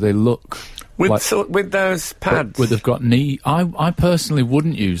denim, so they look with those pads. Where they've got knee. I personally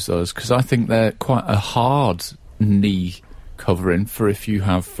wouldn't use those because I think they're quite a hard knee covering for if you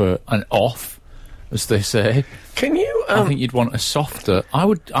have an off, as they say. Can you? I think you'd want a softer. I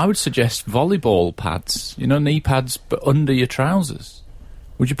would suggest volleyball pads. You know, knee pads, but under your trousers.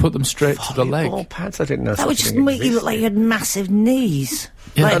 Would you put them straight to the leg? Volleyball pads? I didn't know. That would just make you look like you had massive knees.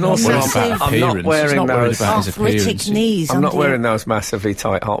 Yeah, like and also I'm not wearing those arthritic knees. I'm not wearing those massively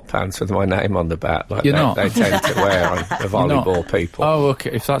tight hot pants with my name on the back like they tend to wear on the volleyball people. Oh,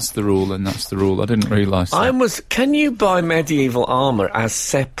 okay. If that's the rule, then that's the rule. I didn't realise that. Can you buy medieval armour as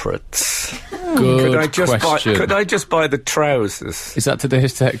separates? Good question. Could I just buy the trousers? Is that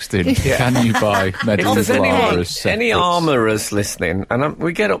today's texting? Yeah. Can you buy medieval armour as separates? Any armourers listening, and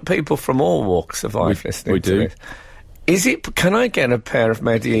we get up people from all walks of life listening to this. Can I get a pair of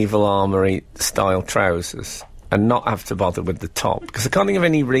medieval armoury style trousers and not have to bother with the top? Because I can't think of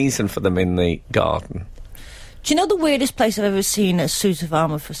any reason for them in the garden. Do you know the weirdest place I've ever seen a suit of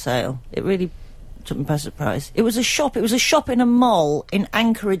armour for sale? It really took me by surprise. It was a shop in a mall in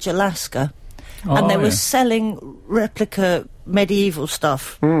Anchorage, Alaska. And they were selling replica medieval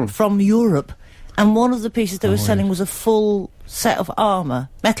stuff from Europe. And one of the pieces they were selling was a full set of armour,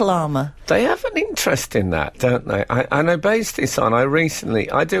 metal armour. They have an interest in that, don't they? And I based this on, I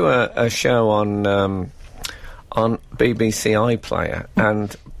do a show on BBC iPlayer,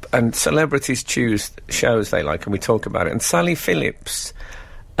 and celebrities choose shows they like, and we talk about it. And Sally Phillips,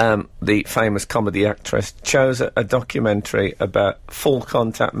 the famous comedy actress, chose a documentary about full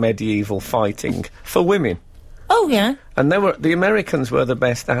contact medieval fighting for women. Oh, yeah. And the Americans were the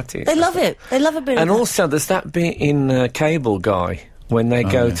best at it. They love it. They love a bit of And also, there's that bit in Cable Guy when they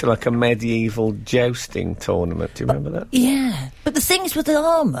go to, like, a medieval jousting tournament. Do you remember that? Yeah. But the thing is with the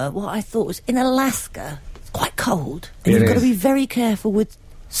armour, what I thought was, in Alaska, it's quite cold. And you've got to be very careful with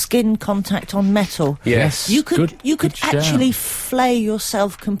skin contact on metal. Yes. You could actually flay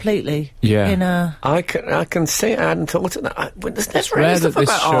yourself completely. Yeah. In a... I can see. I hadn't thought of that. There's never any stuff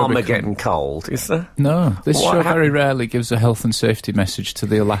about armour getting cold, is there? No. This show very rarely gives a health and safety message to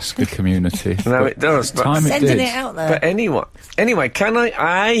the Alaska community. No, it does. But sending it out there. But anyway, can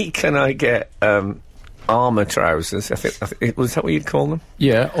I get armour trousers? I think was that what you'd call them?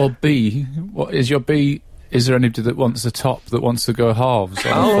 Yeah. Or B. What is your B? Is there anybody that wants a top that wants to go halves?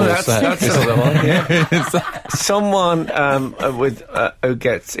 That's another one, yeah. Someone who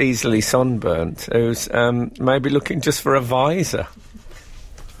gets easily sunburnt, who's maybe looking just for a visor.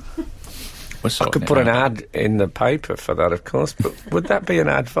 I could put an ad in the paper for that, of course, but would that be an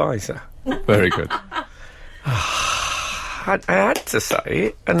ad visor? Very good. I had to say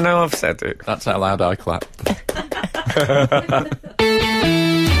it, and now I've said it. That's how loud I clap.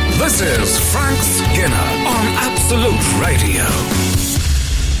 This is Frank Skinner on Absolute Radio.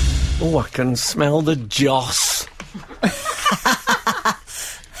 Oh, I can smell the joss.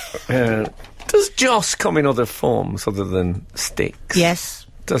 Does joss come in other forms other than sticks? Yes.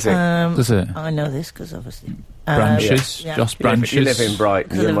 Does it? Does it? I know this because obviously... branches? Yeah. Joss branches? You live in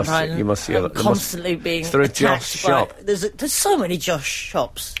Brighton. You must see other... Constantly being Is there a joss shop? There's so many joss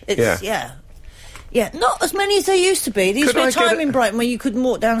shops. Yeah, not as many as there used to be. There used to be a time in Brighton where you couldn't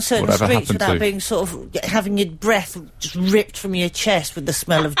walk down certain streets without being sort of having your breath just ripped from your chest with the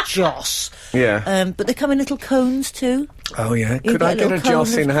smell of joss. Yeah. But they come in little cones too. Oh, yeah. Could I get a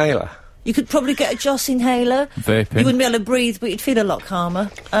joss inhaler? You could probably get a Joss inhaler. Vaping. You wouldn't be able to breathe, but you'd feel a lot calmer.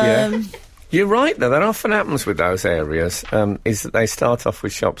 Yeah. You're right, though. That often happens with those areas, is that they start off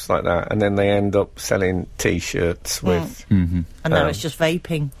with shops like that, and then they end up selling T-shirts with... And now it's just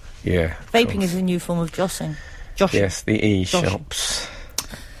vaping. Yeah. Vaping is a new form of jossing. Yes, the e-shops.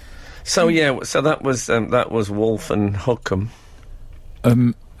 So, so that was Wolf and Hookham.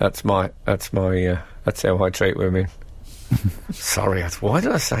 That's how I treat women. Sorry, why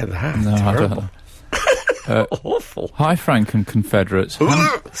did I say that? No, Terrible. I don't know. Awful. Hi, Frank and Confederates.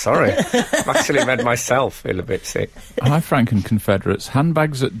 Sorry, I've actually made myself feel a bit sick. Hi, Frank and Confederates.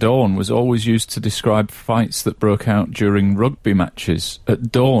 Handbags at dawn was always used to describe fights that broke out during rugby matches.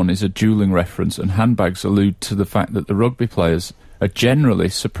 At dawn is a duelling reference, and handbags allude to the fact that the rugby players are generally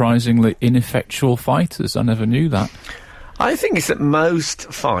surprisingly ineffectual fighters. I never knew that. I think it's that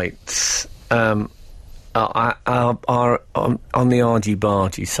most fights are on the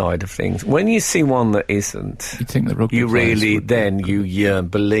argy-bargy side of things. When you see one that isn't, You think the rugby you players really, would- then you yearn,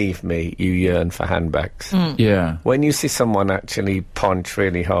 believe me, you yearn for handbags. Yeah. When you see someone actually punch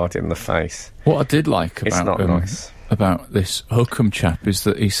really hard in the face, What I did like it's about not nice. about this Hookham chap is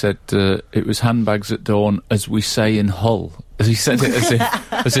that he said it was handbags at dawn, as we say in Hull. As he said it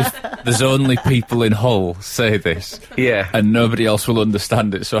as if there's only people in Hull say this. Yeah. And nobody else will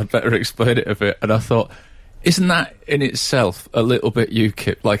understand it, so I'd better explain it a bit. And I thought, isn't that in itself a little bit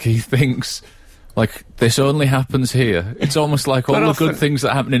UKIP? Like, he thinks, like, this only happens here. It's almost like all But the often- good things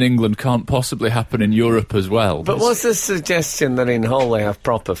that happen in England can't possibly happen in Europe as well. But was the suggestion that in Hull they have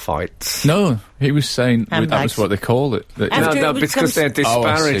proper fights? No, he was saying that was Handbags. what they call it. That- After No, it because they're becomes- Oh,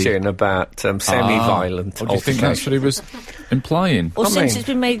 I see. disparaging about semi-violent do you think that's what he was implying? Well, I since mean- it's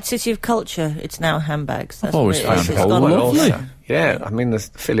been made City of Culture, it's now handbags. That's always what it is. found It's Hull gone- lovely. Yeah, I mean, there's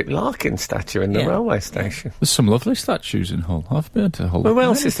Philip Larkin statue in the Yeah. railway station. There's some lovely statues in Hull. I've been to Hull. Who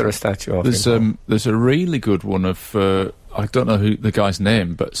else is there a statue of? There's in Hull? there's a really good one of I don't know who the guy's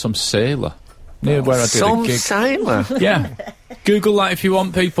name, but some sailor near where I did Some a gig. sailor. Yeah, Google that if you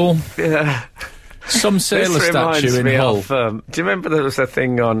want, people. Yeah. Some sailor This reminds statue in me Hull. of, do you remember there was a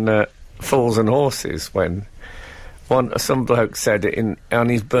thing on Fools and Horses when some bloke said it on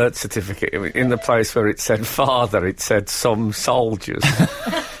his birth certificate, in the place where it said father, it said some soldiers.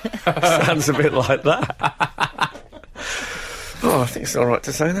 Sounds a bit like that. Oh, I think it's all right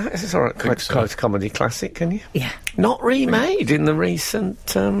to say that. It's all right, quite a comedy classic, can you? Yeah. Not remade in the recent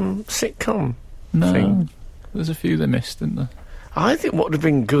sitcom No, thing. there's a few they missed, didn't there? I think what would have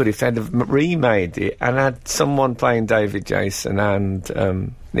been good if they'd have remade it and had someone playing David Jason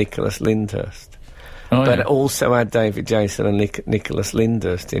and Nicholas Lyndhurst. Oh, But yeah. also had David Jason and Nicholas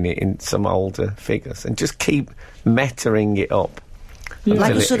Lyndhurst in it, in some older figures, and just keep metering it up Like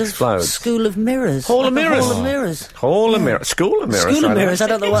until a it sort explodes. of school of mirrors. Hall of Like a Mirrors. Hall of mirrors. Hall of Mirrors. School of Mirrors. School of I mirrors. I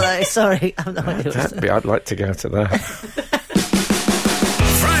don't- don't know what that is. Sorry. I have no idea. I'd like to go to that.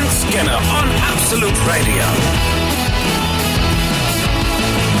 Frank Skinner on Absolute Radio.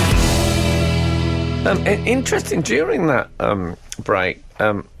 Interesting, during that break,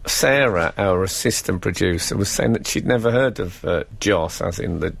 Sarah, our assistant producer, was saying that she'd never heard of Joss, as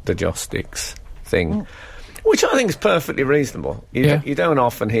in the joss sticks thing, which I think is perfectly reasonable. You don't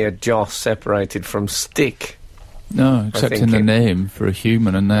often hear Joss separated from stick. No, except think in the it- name for a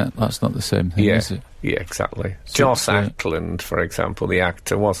human, and that's not the same thing, Yeah, is it? yeah, exactly. So Joss it's, Ackland, for example, the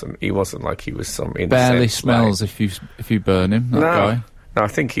actor, wasn't like he was some Barely incensed smells like- if you burn him. That guy. No, I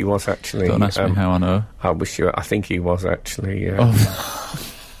think he was actually. Don't ask me how I know. I think he was actually.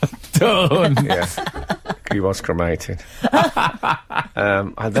 Don't. Yeah, he was cremated.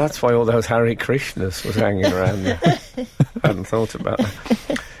 And that's why all those Hare Krishnas was hanging around there. I hadn't thought about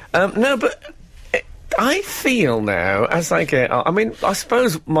that. No, but I feel now, as I get... I mean, I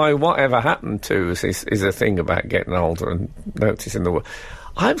suppose my whatever happened to us is a thing about getting older and noticing the world.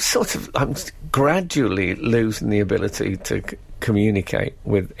 I'm gradually losing the ability to communicate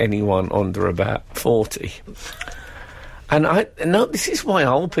with anyone under about 40. And this is why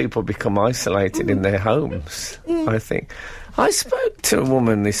old people become isolated in their homes, I think. I spoke to a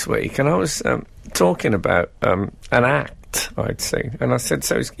woman this week, and I was talking about an act I'd seen. And I said,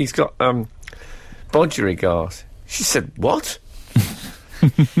 so he's got budgerigars. She said, what?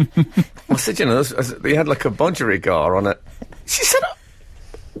 I said, he had like a budgerigar on it. She said,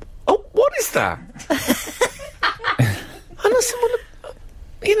 oh, what is that? And I said,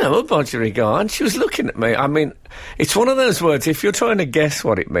 well, a budgerigar. And she was looking at me. I mean, it's one of those words, if you're trying to guess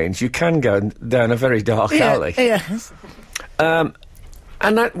what it means, you can go down a very dark alley. Yes.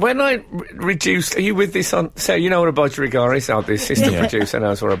 And when I reduced... Are you with this on... So, you know what a budgerigar is? Oh, the assistant producer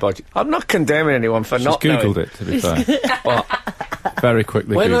knows what a budgerigar... I'm not condemning anyone for She's not Googled knowing. it, to be fair. Well, very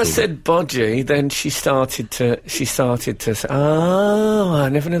quickly When I Googled said bodgy, then she started to say, oh, I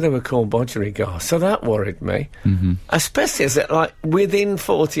never knew they were called bodgerigars. So that worried me. Mm-hmm. Especially as that, like, within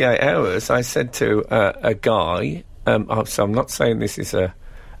 48 hours, I said to a guy, so I'm not saying this is a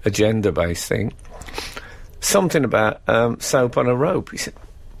gender-based thing, something about soap on a rope. He said,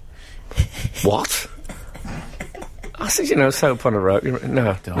 what? I said, soap on a rope.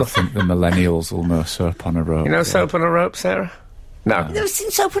 No, I don't think the millennials will know soap on a rope. You know soap on a rope, Sarah? No. You've never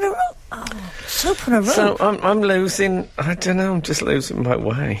seen soap on a rope? Oh, soap on a rope. So I'm losing, I don't know, I'm just losing my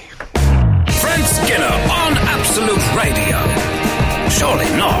way. Frank Skinner on Absolute Radio. Surely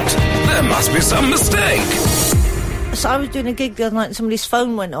not. There must be some mistake. So I was doing a gig the other night and somebody's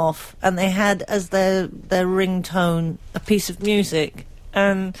phone went off and they had as their ringtone a piece of music.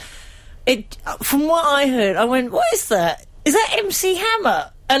 And it, from what I heard, I went, what is that? Is that MC Hammer?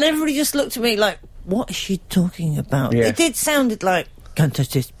 And everybody just looked at me like, what is she talking about? Yeah. It did sounded like, can't touch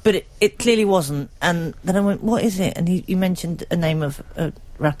this, but it clearly wasn't. And then I went, what is it? And he mentioned a name of a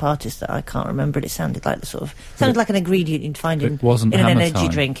rap artist that I can't remember, but it sounded like sounded like an ingredient you'd find in an energy time.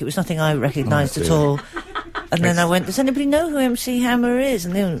 drink. It was nothing I recognised at all. And then I went, does anybody know who MC Hammer is?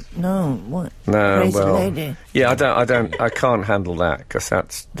 And they went, no, what? No, Crazy well, lady. yeah, I can't handle that, because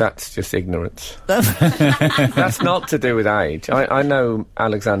that's just ignorance. That's not to do with age. I know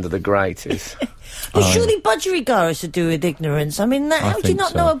Alexander the Great is. But surely budgerigar is to do with ignorance. I mean, how do you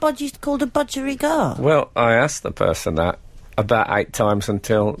not know a budgie called a budgerigar? Well, I asked the person that about 8 times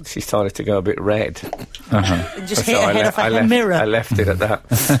until she started to go a bit red. Just hit her head off like a mirror. I left it at that.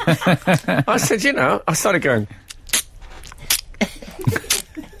 I said, I started going...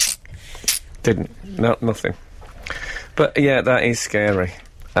 nothing. But, yeah, that is scary.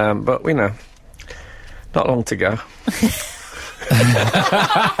 But, not long to go.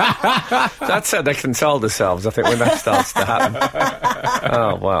 That's how they console themselves, I think, when that starts to happen.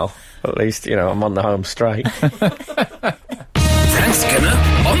 Oh, well, at least, I'm on the home straight. Frank Skinner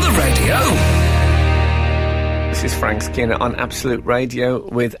on the radio. This is Frank Skinner on Absolute Radio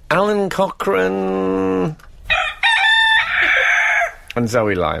with Alun Cockerel and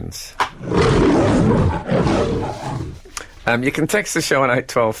Zoe Lyons. You can text the show on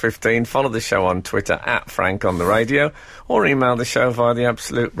 81215, follow the show on Twitter @Frank on the radio, or email the show via the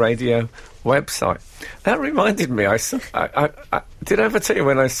Absolute Radio website. That reminded me, I did I ever tell you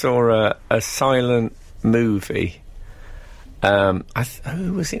when I saw a silent movie? Who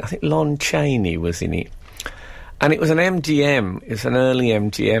was it? I think Lon Chaney was in it. And it was an MGM, it's an early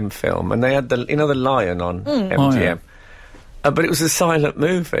MGM film, and they had the Lion on MGM. Oh, yeah. But it was a silent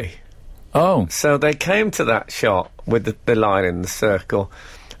movie. Oh. So they came to that shot with the lion in the circle,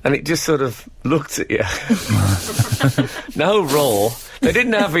 and it just sort of looked at you. No raw. They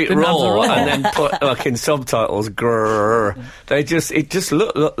didn't have it raw and then put, like, in subtitles, grrr. It just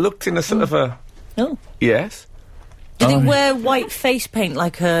looked in a sort of a... Oh. Yes? Did it wear white face paint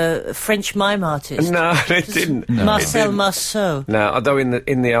like a French mime artist? No, it didn't. No. Marcel Marceau. No, although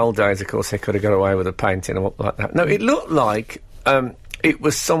in the old days, of course, they could have got away with a painting or like that. No, it looked like... it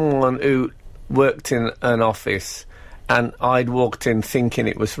was someone who worked in an office, and I'd walked in thinking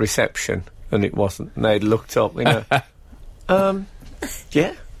it was reception, and it wasn't. And they'd looked up,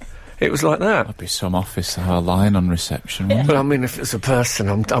 yeah, it was like that. That'd be some office to have a lion on reception. But I mean, if it's a person,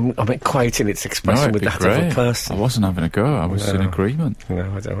 I'm equating its expression with that great. of a person. I wasn't having a go. I was in agreement.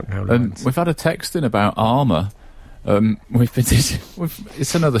 No, I don't know. We've had a text in about Armour.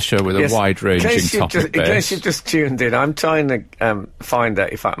 It's another show with a wide-ranging topic base. In case you've just tuned in, I'm trying to find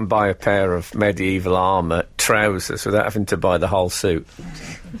out if I can buy a pair of medieval armour trousers without having to buy the whole suit.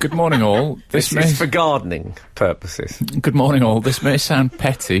 Good morning, all. This is for gardening purposes. Good morning, all. This may sound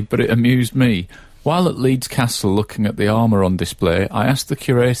petty, but it amused me. While at Leeds Castle looking at the armour on display, I asked the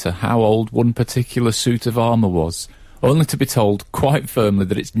curator how old one particular suit of armour was, only to be told quite firmly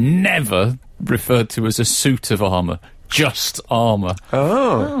that it's never referred to as a suit of armour, just armour.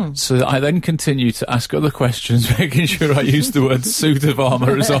 Oh. So I then continued to ask other questions, making sure I used the word suit of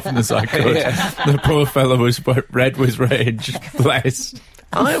armour as often as I could. Yeah. The poor fellow was red with rage. Bless.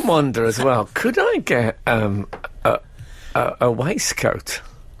 I wonder as well, could I get a waistcoat?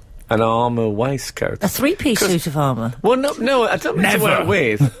 An armour waistcoat. A three-piece suit of armour? Well, no, I don't mean to work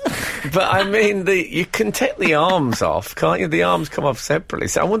with. But I mean, you can take the arms off, can't you? The arms come off separately.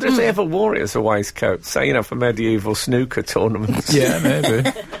 So I wonder if they ever wore it as a waistcoat, say, for medieval snooker tournaments. Yeah,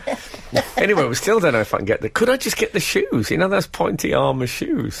 maybe. Anyway, we still don't know if I can get could I just get the shoes? Those pointy armour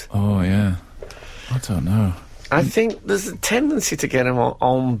shoes? Oh, yeah. I don't know. I think there's a tendency to get them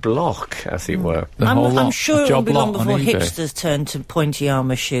on block, as it were. I'm sure it won't be long lot on before eBay. hipsters turn to pointy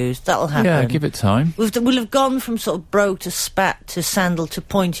armour shoes. That'll happen. Yeah, give it time. We'll have gone from sort of brogue to spat to sandal to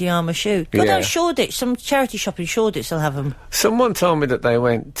pointy armour shoe. Go down Shoreditch, some charity shop in Shoreditch will have them. Someone told me that they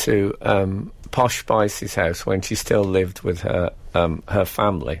went to Posh Spice's house when she still lived with her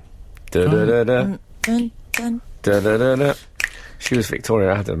family. Da-da-da-da. Dun, dun. Da-da-da-da. She was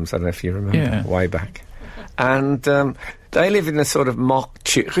Victoria Adams, I don't know if you remember, way back. And they lived in a sort of mock...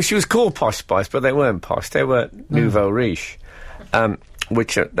 Because she was called Posh Spice, but they weren't posh. They were nouveau riche,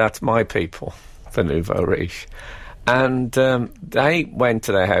 that's my people for nouveau riche. And they went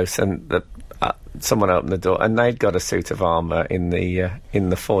to their house, and someone opened the door, and they'd got a suit of armour in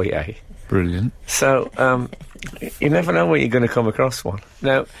the foyer. Brilliant. So you never know when you're going to come across one.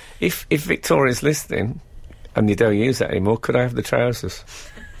 Now, if Victoria's listening... and you don't use that anymore, could I have the trousers?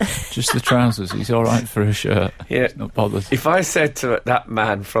 Just the trousers. He's all right for a shirt. Yeah. He's not bothered. If I said to that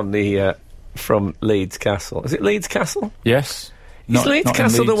man from Leeds Castle... Is it Leeds Castle? Yes. Is Leeds not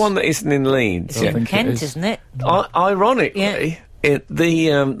Castle the Leeds. one that isn't in Leeds? I don't think Kent, it is. isn't it? Ironically,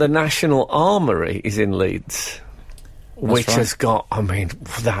 the National Armoury is in Leeds. Which right. has got... I mean,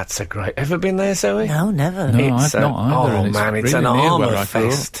 that's a great... Ever been there, Zoe? No, never. No, I've not either. Oh, and man, it's really an near armour where I grew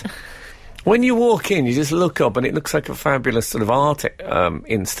up. fest. When you walk in, you just look up and it looks like a fabulous sort of art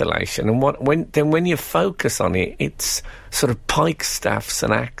installation. And when you focus on it, it's sort of pike staffs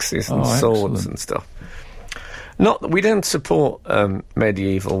and axes and swords and stuff. Not that we don't support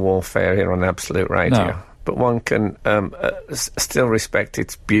medieval warfare here on Absolute Radio, but one can still respect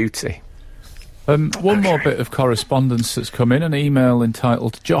its beauty. One more bit of correspondence that's come in, an email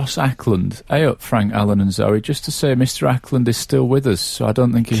entitled Joss Ackland. Hey up, Frank, Alan and Zoe, just to say Mr. Ackland is still with us, so I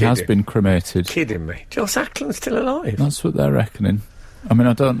don't think he has been cremated. Kidding me. Joss Ackland's still alive? That's what they're reckoning. I mean,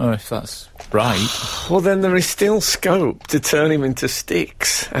 I don't know if that's right. Well, then there is still scope to turn him into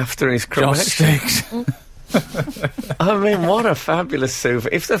sticks after his cremation. Joss Sticks. I mean, what a fabulous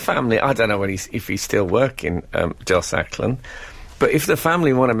souvenir. If the family... I don't know if he's still working, Joss Ackland... But if the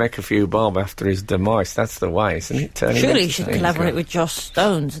family want to make a few bob after his demise, that's the way, isn't it? Surely he should collaborate with Josh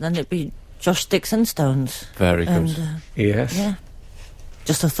Stones, and then it'd be Josh Sticks and Stones. Very good. Yes. Yeah.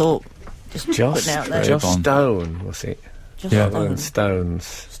 Just a thought. Just putting it out there. Josh Stone, was it? Just Stone. Stones.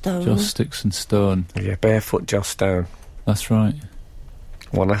 Stone. Joss Sticks and Stone. Yeah, barefoot Josh Stone. That's right.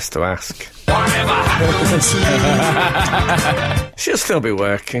 One has to ask. She'll still be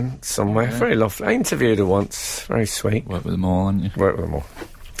working somewhere. Yeah. Very lovely. I interviewed her once. Very sweet. Worked with them all, haven't you? Worked with them all.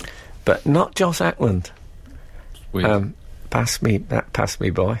 But not Joss Ackland. Weird. Pass me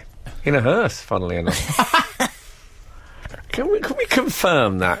by. In a hearse, funnily enough. Can we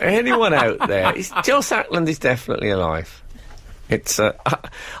confirm that? Anyone out there? Joss Ackland is definitely alive. It's I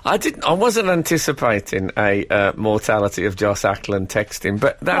wasn't anticipating a mortality of Joss Ackland texting,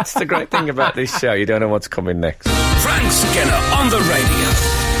 but that's the great thing about this show. You don't know what's coming next. Frank Skinner on the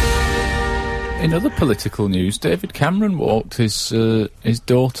radio. In other political news, David Cameron walked his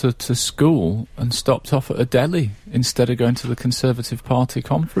daughter to school and stopped off at a deli instead of going to the Conservative Party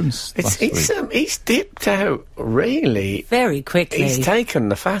conference last week. He's dipped out, really. Very quickly. He's taken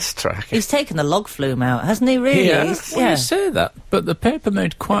the fast track. He's taken the log flume out, hasn't he, really? Yeah. Well, you say that, but the paper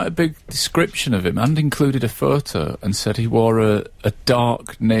made quite a big description of him and included a photo and said he wore a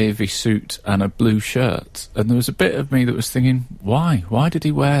dark navy suit and a blue shirt. And there was a bit of me that was thinking, why? Why did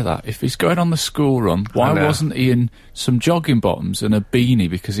he wear that? If he's going on the school run, why wasn't he in some jogging bottoms and a beanie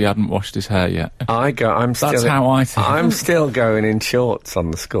because he hadn't washed his hair yet? That's how I think. I'm still going in shorts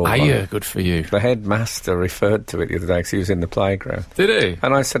on the school run. Yeah, good for you. The headmaster referred to it the other day because he was in the playground. Did he?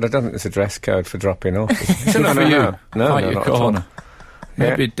 And I said, I don't think there's a dress code for dropping off. No, No, Fight your not corner. at all.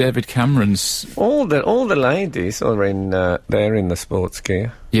 Maybe David Cameron's... All the ladies are in, they're in the sports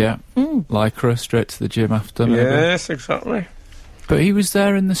gear. Yeah. Lycra, straight to the gym after, maybe. Yes, exactly. But he was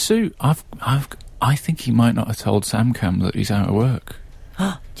there in the suit. I think he might not have told Sam Cam that he's out of work. Do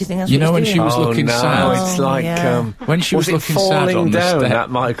you think that's You what know when he's she doing? was looking sad? It's like when she was looking sad falling on the down, step.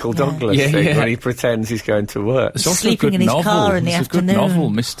 that Michael Douglas thing when he pretends he's going to work. It's also Sleeping a good in his novel. car in the It's afternoon. a good novel,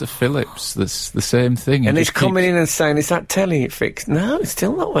 Mr. Phillips. That's the same thing. And he's coming in and saying, is that telly fixed? No, it's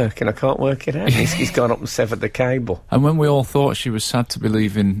still not working. I can't work it out. He's gone up and severed the cable. And when we all thought she was sad to be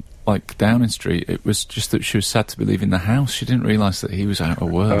leaving, like, Downing Street, it was just that she was sad to be leaving the house. She didn't realise that he was out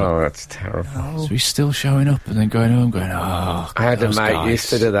of work. Oh, that's terrible. So he's still showing up and then going home going, oh, I had a those mate guys. used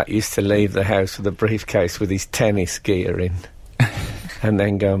to do that, used to leave the house with a briefcase with his tennis gear in and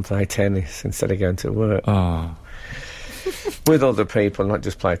then go and play tennis instead of going to work. Oh. With other people, not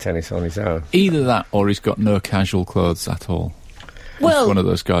just play tennis on his own. Either that or he's got no casual clothes at all. Well, one of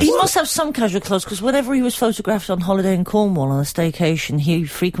those guys. He must have some casual clothes, because whenever he was photographed on holiday in Cornwall on a staycation, he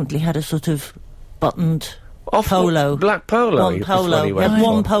frequently had a sort of buttoned polo. Black polo. One polo. He had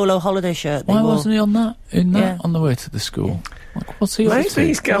one polo holiday shirt. Why wasn't he on that on the way to the school? What's he up to? Maybe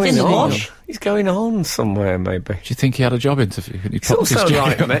he's going on. He's going on somewhere, maybe. Do you think he had a job interview? It's also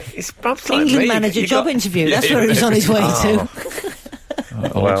like me. It's perhaps like England me. manager job interview. That's where he was on his way to.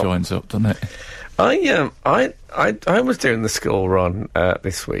 It all joins up, doesn't it? I was doing the school run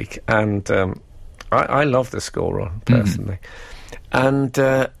this week, and I love the school run personally,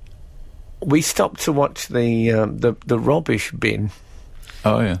 and we stopped to watch the rubbish bin.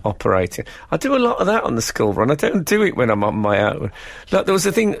 Oh, yeah. Operating. I do a lot of that on the school run. I don't do it when I'm on my own. Like, there was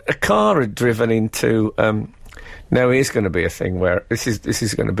a thing, a car had driven into, now here's going to be a thing where, this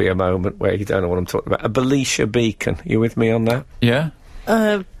is going to be a moment where you don't know what I'm talking about. A Belisha beacon. You with me on that? Yeah.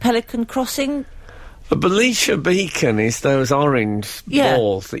 Pelican Crossing? A Belisha beacon is those orange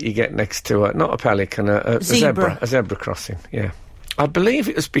balls that you get next to not a pelican, a zebra. A zebra crossing, yeah. I believe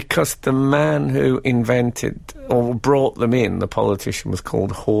it was because the man who invented or brought them in, the politician, was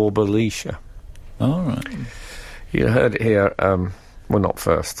called Belisha. All right. You heard it here, well, not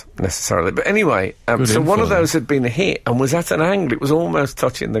first, necessarily. But anyway, so one of those had been hit and was at an angle. It was almost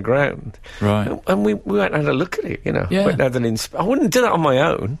touching the ground. Right. And we went and had a look at it, you know. Yeah. Went and had an I wouldn't do that on my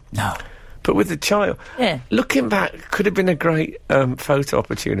own. No. But with the child. Yeah. Looking back, could have been a great photo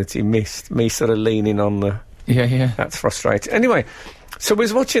opportunity missed. Me sort of leaning on the... Yeah. That's frustrating. Anyway, so we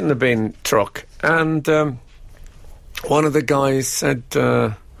was watching the bin truck, and one of the guys said,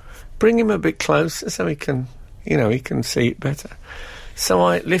 bring him a bit closer so he can see it better. So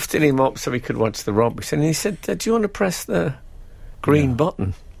I lifted him up so he could watch the rubbish, and he said, do you want to press the green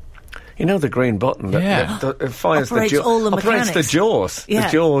button? You know, the green button that fires operates operates the jaws, the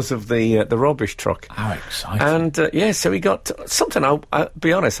jaws of the rubbish truck. How exciting! And so he got something. I'll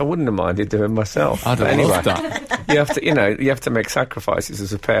be honest, I wouldn't have minded doing myself. I'd have loved that. you have to make sacrifices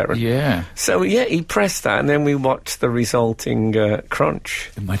as a parent. Yeah. So he pressed that, and then we watched the resulting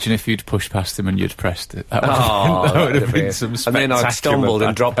crunch. Imagine if you'd pushed past him and you'd pressed it. That would have been some spectacular. And then I'd stumbled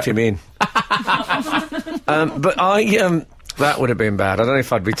and dropped him in. But that would have been bad. I don't know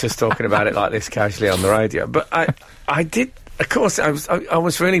if I'd be just talking about it like this casually on the radio. But I did, of course, I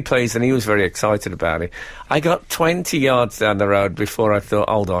was really pleased, and he was very excited about it. I got 20 yards down the road before I thought,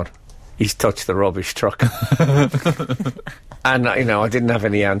 hold on, he's touched the rubbish truck. And, I didn't have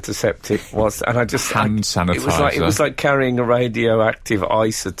any antiseptic. And I just... Hand sanitizer. It was like carrying a radioactive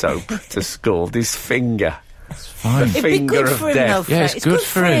isotope to school. This finger... Fine. It'd be good for him, though, yeah, it's good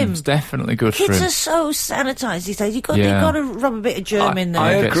for him. It's definitely good for him. Kids are so sanitised these days. You've got to rub a bit of germ in there.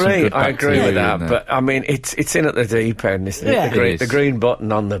 I agree with that. But I mean, it's in at the deep end, isn't it? Yeah. The green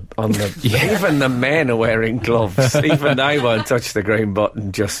button on the even the men are wearing gloves. Even they won't touch the green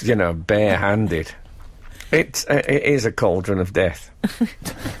button, just barehanded. It is a cauldron of death.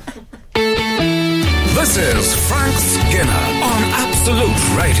 This is Frank Skinner on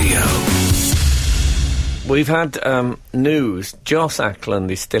Absolute Radio. We've had news. Joss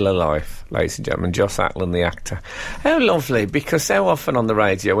Ackland is still alive, ladies and gentlemen. Joss Ackland, the actor. How lovely, because how often on the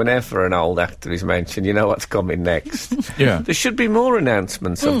radio, whenever an old actor is mentioned, you know what's coming next. Yeah. There should be more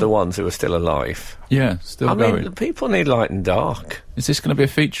announcements of the ones who are still alive. Yeah, still going. I mean, people need light and dark. Is this going to be a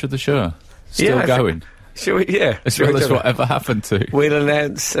feature of the show? Still going? Should we, as well as whatever happened to. We'll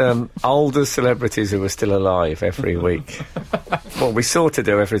announce older celebrities who are still alive every week. Well, we sort of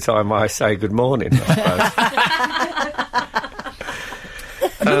do every time I say good morning, I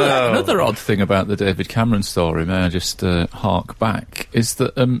suppose. Another odd thing about the David Cameron story, may I just hark back, is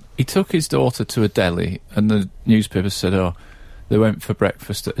that he took his daughter to a deli, and the newspaper said, they went for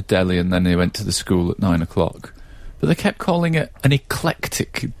breakfast at a deli and then they went to the school at 9 o'clock. But they kept calling it an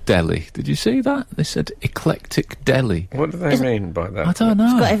eclectic deli. Did you see that? They said eclectic deli. What do they mean by that? I don't know.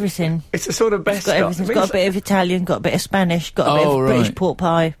 It's got everything. It's a sort of best. It's got everything. It's got a bit of Italian, got a bit of Spanish, got a bit of British pork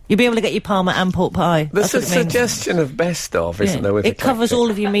pie. You'll be able to get your Parma and pork pie. There's a suggestion of best of, isn't there? With it covers all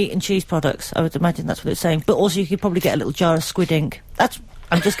of your meat and cheese products. I would imagine that's what it's saying. But also you could probably get a little jar of squid ink.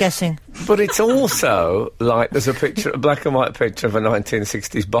 I'm just guessing. But it's also like there's a black and white picture of a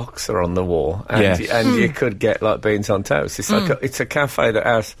 1960s boxer on the wall, and you could get like beans on toast. It's like it's a cafe that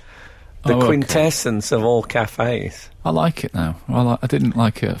has the quintessence of all cafes. I like it now. I didn't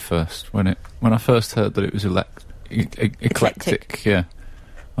like it at first when I first heard that it was eclectic. Yeah,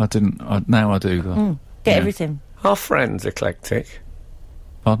 I didn't. Now I do though. Get everything. Our friend's eclectic.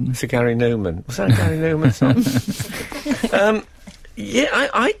 Pardon? It's a Gary Newman. Was that a Gary Newman song? Yeah,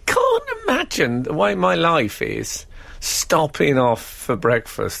 I can't imagine the way my life is stopping off for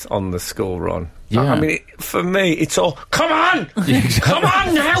breakfast on the school run. Yeah. I mean, for me, it's all, come on! Yeah, exactly. Come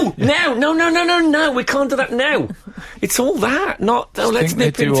on now! Now! No, we can't do that now. It's all that, not, oh, let's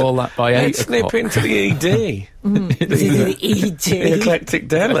nip do into... all that by 8 Let's nip o'clock. into the ED. The ED. The eclectic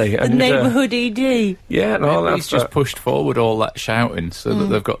deli. The and, neighbourhood ED. yeah, no, I'll He's have, just pushed forward all that shouting so that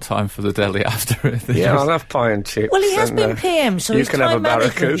they've got time for the deli after it. yeah, I'll have pie and chips. Well, he has and, been PM, so you his can have a time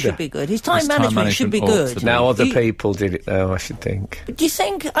management barracuda. should be good. His time His time management should be management ought to good. be. Now other You- people did it, though, I should think. Do you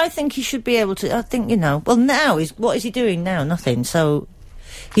think? I think he should be able to. I think, you know. Well, now what is he doing now? Nothing. So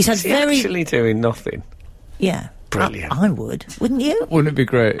he's had Is he very. actually doing nothing? Yeah. Brilliant. I would, wouldn't you? Wouldn't it be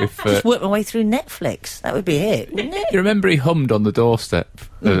great if... Just work my way through Netflix. That would be it, wouldn't it? you remember he hummed on the doorstep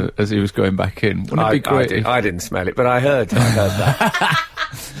as he was going back in? Wouldn't it be great if... I didn't smell it, but I heard that.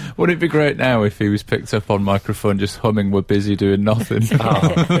 Wouldn't it be great now if he was picked up on microphone just humming "We're busy doing nothing"?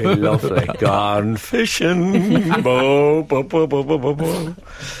 Oh, be lovely. Gone fishing. Bo, bo, bo, bo, bo, bo, bo.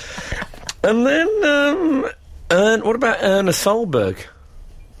 And then, what about Erna Solberg?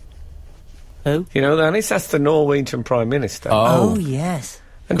 Who? You know, that's the Norwegian Prime Minister. Oh, yes.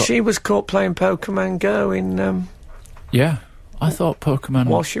 And she was caught playing Pokemon Go in, Yeah, I thought Pokemon.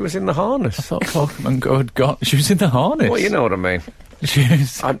 while she was in the harness. I thought Pokemon Go had got. She was in the harness. Well, you know what I mean. She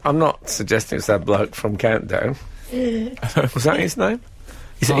was. I'm not suggesting it's that bloke from Countdown. Was that his name?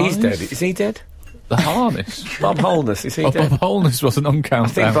 He's Harness? dead. Is he dead? The harness. Bob Holness, is he Oh, dead? Bob Holness wasn't on I Countdown.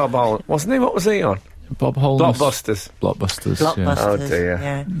 think Bob Holness. Wasn't he? What was he on? Bob Holness. Blockbusters. Blockbusters. Yeah. Blockbusters. Oh, dear.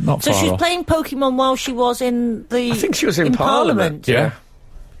 Yeah. Not So far she was off. playing Pokemon while she was in the. I think she was in Parliament. Yeah.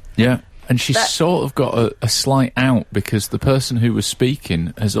 Yeah. And she's That- sort of got a slight out because the person who was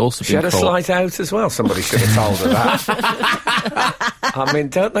speaking has also She been had a caught. slight out as well. Somebody should have told her that. I mean,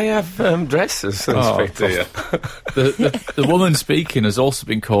 don't they have dresses and Oh, fit here? The woman speaking has also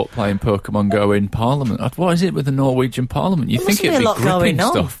been caught playing Pokemon Go in Parliament. What is it with the Norwegian Parliament? You There think must be it'd a be lot going gripping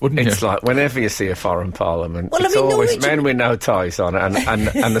on. stuff, wouldn't It's you? like whenever you see a foreign parliament, Well, I it's mean, always Norwegian- men with no ties on and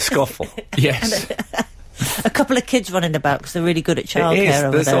the scuffle. Yes. A couple of kids running about because they're really good at It childcare is.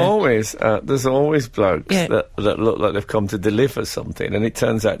 over there. There's always blokes Yeah. that look like they've come to deliver something, and it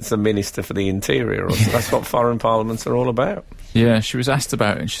turns out it's the Minister for the Interior. Or that's what foreign parliaments are all about. Yeah, she was asked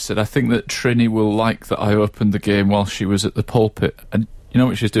about it and she said, I think that Trini will like that I opened the game while she was at the pulpit. And you know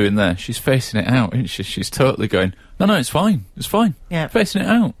what she's doing there? She's facing it out, isn't she? She's totally going, no, it's fine. It's fine. Yeah. Facing it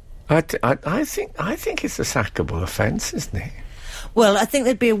out. I think it's a sackable offence, isn't it? Well, I think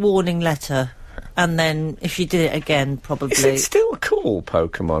there'd be a warning letter, and then if she did it again, probably. Is it still cool,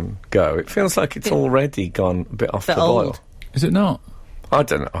 Pokemon Go? It feels like it's already gone a bit off Bit the old. boil. Is it not? I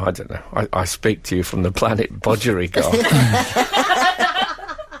don't know. I speak to you from the planet Budgerigard.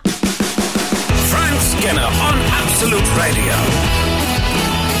 Frank Skinner on Absolute Radio.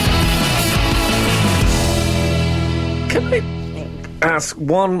 Can I ask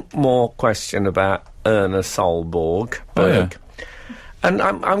one more question about Erna Solberg? Oh, yeah. And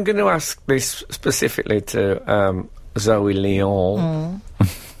I'm going to ask this specifically to Zoe Lyons.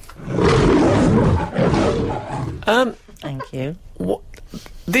 Thank you.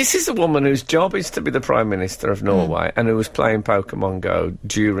 This is a woman whose job is to be the Prime Minister of Norway and who was playing Pokemon Go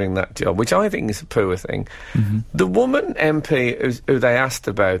during that job, which I think is a poor thing. The woman MP who they asked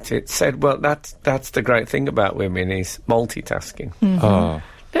about it said, well, that's the great thing about women is multitasking. Oh,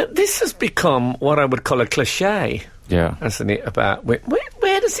 Now, this has become what I would call a cliché, yeah. hasn't it, about where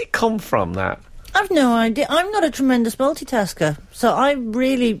does it come from, that? I've no idea. I'm not a tremendous multitasker, so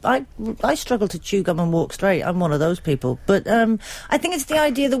I struggle to chew gum and walk straight. I'm one of those people. But I think it's the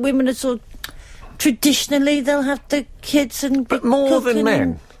idea that women are sort of, traditionally they'll have the kids and But more than cooking men.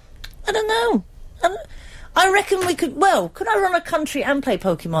 and- I don't know. I reckon we could. Well, could I run a country and play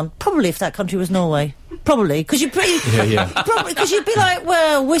Pokemon? Probably, if that country was Norway. Probably, because you'd pretty. Yeah. Probably, because you'd be like,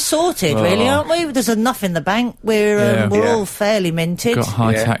 well, we're sorted, really, aren't we? There's enough in the bank. We're Yeah. all fairly minted. Got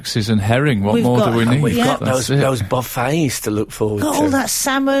high Yeah. taxes and herring. What We've more got- do we need? We've got That's those it. buffets to look forward Got to. all that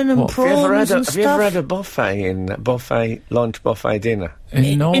salmon and What? Have you ever prawns had and have you stuff. ever had a buffet lunch, buffet dinner?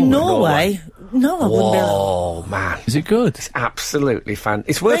 In Norway. In Norway? No, I wouldn't be able Oh man, Is it good? absolutely fan.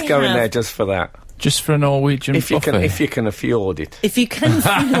 It's worth They going have- there just for that. Just for a Norwegian If you buffet? can afford it. If you can,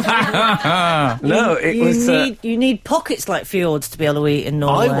 No, it was. you need pockets like fjords to be able to eat in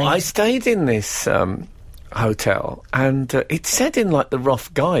Norway. I stayed in this hotel, and it said in like the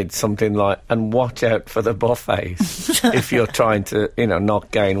rough guide something like, "And watch out for the buffets if you're trying to,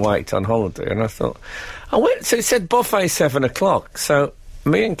 not gain weight on holiday." And I thought, I went. So it said buffet 7 o'clock. So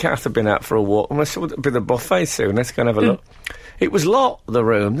me and Kath have been out for a walk, and I said, "Will it be the buffet soon? Let's go and have a look." It was locked, the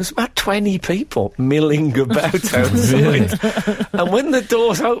room. There's about 20 people milling about outside. And when the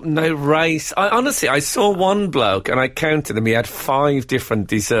doors opened, they raced. Honestly, I saw one bloke, and I counted them. He had 5 different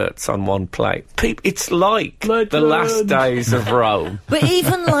desserts on one plate. It's like the last days of Rome. But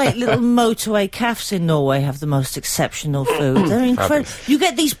even, like, little motorway cafes in Norway have the most exceptional food. They're incredible. You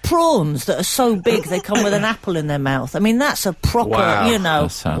get these prawns that are so big, they come with an apple in their mouth. I mean, that's a proper, you know...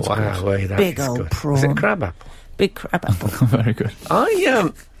 That sounds That big is old good. prawn. Is it crab apple? Big crab apple. Very good. I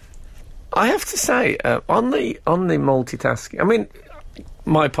have to say, on the multitasking, I mean,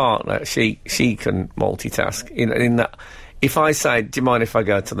 my partner, she can multitask in that if I say, do you mind if I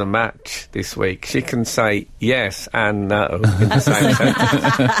go to the match this week, she can say yes and no in the same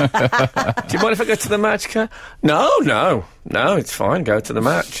sentence. Do you mind if I go to the match, Kerr? No, it's fine, go to the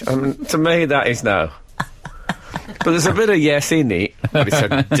match. I mean, to me, that is no. But there's a bit of yes in it, but it's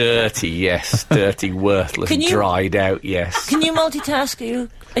a dirty yes, dirty, worthless, dried out yes. Can you multitask?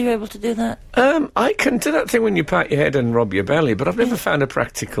 Are you able to do that? I can do that thing when you pat your head and rub your belly, but I've never found a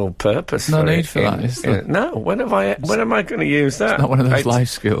practical purpose for it. No need for that, is there? No, when am I going to use that? It's not one of those life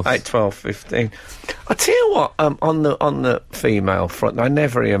skills. 8, 12, 15. I tell you what, on the female front, I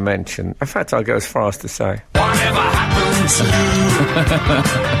never hear mention. In fact, I go as far as to say, whatever happened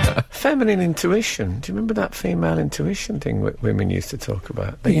to feminine intuition? Do you remember that female intuition thing women used to talk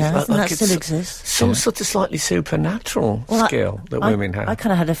about? Yeah, that still exists. Some sort of slightly supernatural skill that women have. I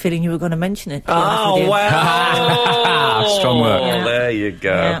kind of had a feeling you were going to mention it. Oh, wow. Strong work. Yeah. There you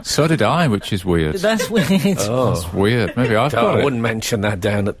go. Yeah. So did I, which is weird. That's weird. That's weird. Maybe I've got I it. wouldn't mention that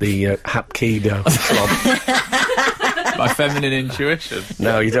down at the Hapkido club. My feminine intuition.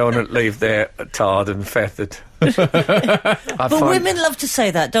 No, you don't want to leave there tarred and feathered. But women love to say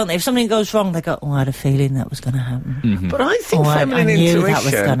that, don't they? If something goes wrong, they go, I had a feeling that was going to happen. Mm-hmm. But I think feminine I knew intuition, that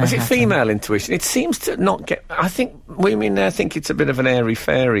was gonna is it happen. female intuition? It seems to not get... I think women now think it's a bit of an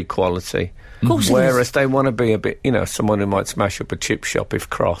airy-fairy quality. Of course it Whereas is. they want to be a bit, someone who might smash up a chip shop if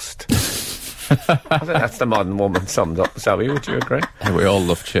crossed. I think that's the modern woman summed up. Zoe, would you agree? Yeah, we all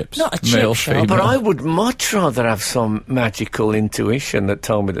love chips. Not a chip Male, shop. female. But I would much rather have some magical intuition that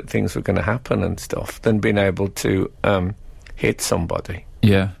told me that things were going to happen and stuff than being able to hit somebody.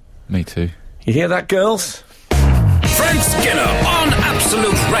 Yeah, me too. You hear that, girls? Frank Skinner on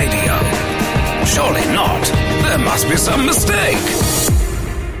Absolute Radio. Surely not. There must be some mistake.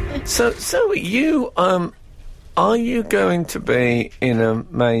 So you are you going to be in a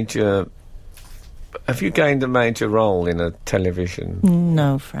major? Have you gained a major role in a television?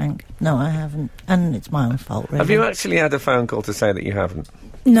 No, Frank. No, I haven't. And it's my own fault, really. Have you actually had a phone call to say that you haven't?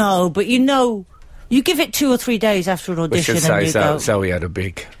 No, but you give it 2 or 3 days after an audition We should say and you go... Zoe had a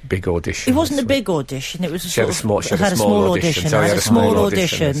big audition. It wasn't a this big audition. It was She had a small I had a small audition. So I had a small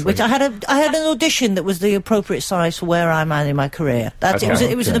audition, audition, which I had an audition that was the appropriate size for where I'm at in my career. That's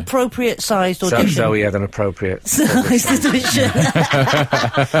Okay. It was an appropriate sized audition. So Zoe had an appropriate Sized audition.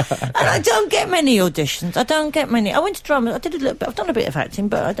 And I don't get many auditions. I don't get many. I went to drama. I did a little bit. I've done a bit of acting,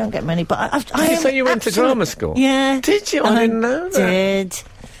 but I don't get many. But Did you say you went to drama school? Yeah. Did you? I didn't know that. Did.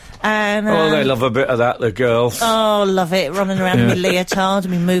 And, they love a bit of that, the girls. Oh, love it. Running around in my leotard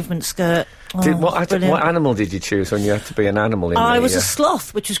and my movement skirt. What animal did you choose when you had to be an animal in I was a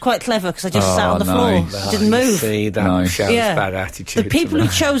sloth, which was quite clever because I just sat on the nice. floor. I didn't move. See, that shows bad attitude. The people who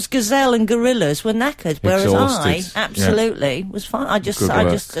chose gazelle and gorillas were knackered, whereas Exhausted. I absolutely was fine. I just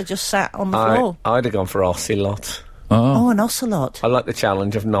sat on the floor. I'd have gone for ocelot. Oh, an ocelot. I like the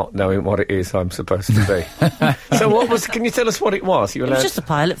challenge of not knowing what it is I'm supposed to be. So can you tell us what it was? It was just a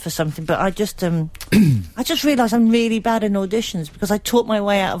pilot for something, but I just realised I'm really bad in auditions because I taught my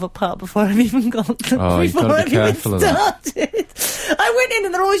way out of a part before I've even got them. Oh, you've got to be careful of that. I went in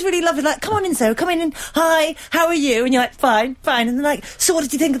and they're always really lovely, like, come on in, Sarah, come in and, hi, how are you? And you're like, fine. And they're like, so what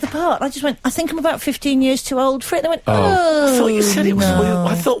did you think of the part? And I just went, I think I'm about 15 years too old for it. And they went, I thought you said it was... no.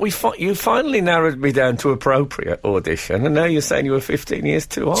 I thought you finally narrowed me down to appropriate audition, and now you're saying you were 15 years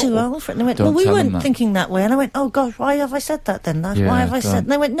too old. Too old for it. And they went, Don't well, we tell them weren't that. thinking that way. And I went, oh, gosh, why have I said that then? Why have I said...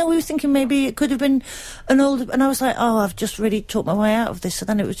 And they went, no, we were thinking maybe it could have been an older... And I was like, oh, I've just really taught my way out of this. So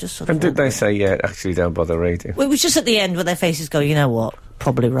then it was just sort of... And did they say, actually don't bother reading? Well, it was just at the end where their faces go, you know what?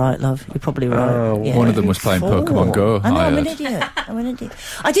 Probably right, love. You're probably right. Oh, yeah. One of them was playing Pokemon Go. I know, I'm an heard. idiot.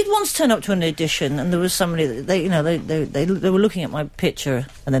 I did once turn up to an audition, and there was somebody that they were looking at my picture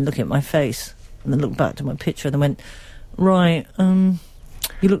and then looking at my face, and then looked back to my picture and they went, right,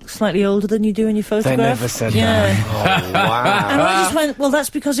 you look slightly older than you do in your photograph. They never said yeah. that. Oh, wow. And I just went, well, that's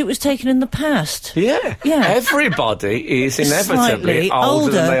because it was taken in the past. Yeah. Yeah. Everybody is inevitably Slightly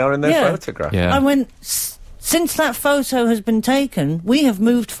older than older. they are in their Yeah. photograph. Yeah. I went, since that photo has been taken, we have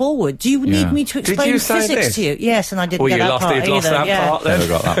moved forward. Do you need me to explain physics to you? Yes, and I didn't get that part either. Lost that part then?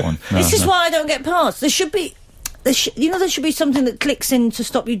 Never got that one. No, this is why I don't get parts. There should be... there should be something that clicks in to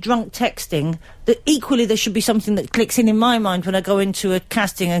stop you drunk texting. Equally, there should be something that clicks in my mind when I go into a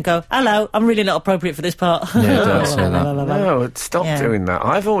casting and go, hello, I'm really not appropriate for this part. Yeah, don't say that. No, stop doing that.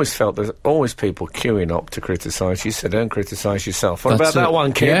 I've always felt there's always people queuing up to criticise you, so don't criticise yourself. What about that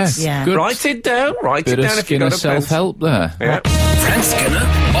one, kids? Yeah. Good. Write it down. Write it down if you've got a self-help there. Yeah. Frank Skinner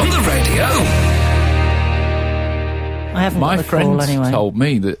on the radio. I haven't My got the friend call anyway. told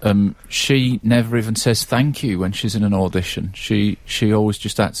me that she never even says thank you when she's in an audition. She always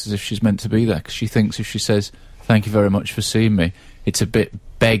just acts as if she's meant to be there, because she thinks if she says thank you very much for seeing me, it's a bit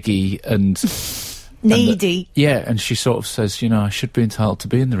beggy and... needy. And she sort of says, I should be entitled to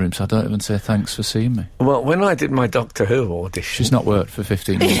be in the room, so I don't even say thanks for seeing me. Well, when I did my Doctor Who audition... She's not worked for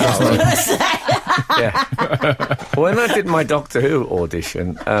 15 years. Yeah. When I did my Doctor Who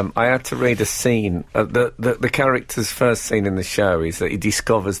audition, I had to read a scene. The character's first scene in the show is that he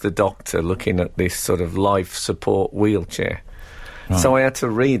discovers the Doctor looking at this sort of life support wheelchair. Right. So I had to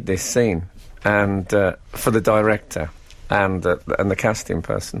read this scene, and for the director and the casting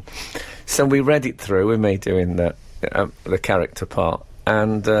person. So we read it through with me doing the character part,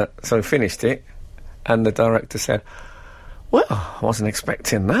 and so we finished it, and the director said, well, I wasn't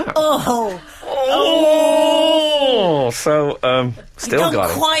expecting that. Oh! So, still got it. I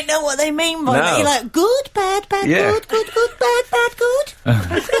don't quite know what they mean by that. No. You're like, good, bad, good, bad, good.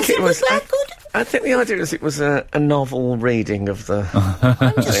 I think it was... bad, good. I think the idea is it was a novel reading of the...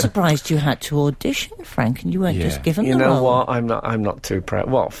 I'm just surprised you had to audition, Frank, and you weren't just given the role. You know what? I'm not too proud.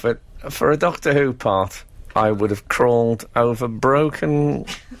 What, for a Doctor Who part, I would have crawled over broken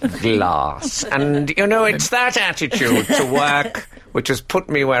glass. And, it's that attitude to work which has put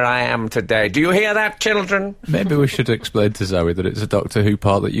me where I am today. Do you hear that, children? Maybe we should explain to Zoe that it's a Doctor Who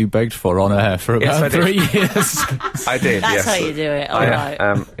part that you begged for on air for about 3 years. I did, That's yes. how you do it, all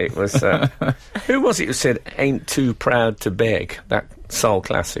right. It was... who was it who said, ain't too proud to beg? That soul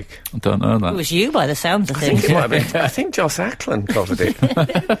classic. I don't know that. It was you by the sounds of I things. think it might have been. I think Joss Ackland covered it.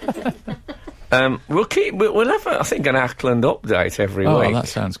 We'll have, I think, an Ackland update every week. Oh, that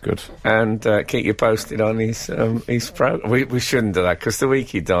sounds good. And keep you posted on his program. We shouldn't do that, because the week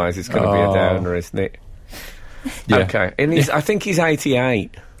he dies, it's going to be a downer, isn't it? Yeah. Okay. I think he's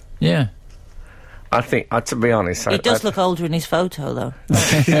 88. Yeah. I think, to be honest... He does look older in his photo, though.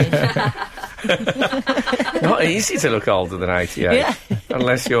 Not easy to look older than 88,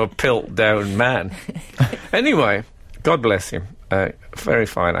 unless you're a pilt-down man. Anyway, God bless him. Very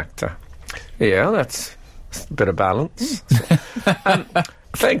fine actor. Yeah, that's a bit of balance.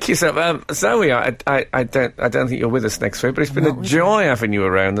 Thank you, Zoe. I don't think you're with us next week, but it's been a joy having you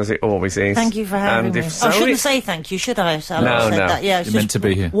around, as it always is. Thank you for having me. I shouldn't say thank you, should I? No. That. Yeah, you're meant to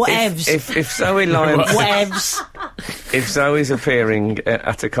be here. Whatevs. If Zoe Lyons... Whatevs. If Zoe's appearing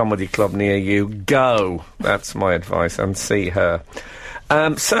at a comedy club near you, go. That's my advice, and see her.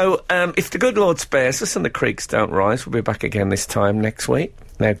 If the good Lord spares us and the creeks don't rise, we'll be back again this time next week.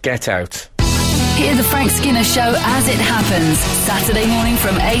 Now, get out. Hear the Frank Skinner Show as it happens, Saturday morning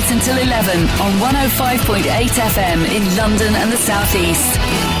from 8 until 11 on 105.8 FM in London and the South East.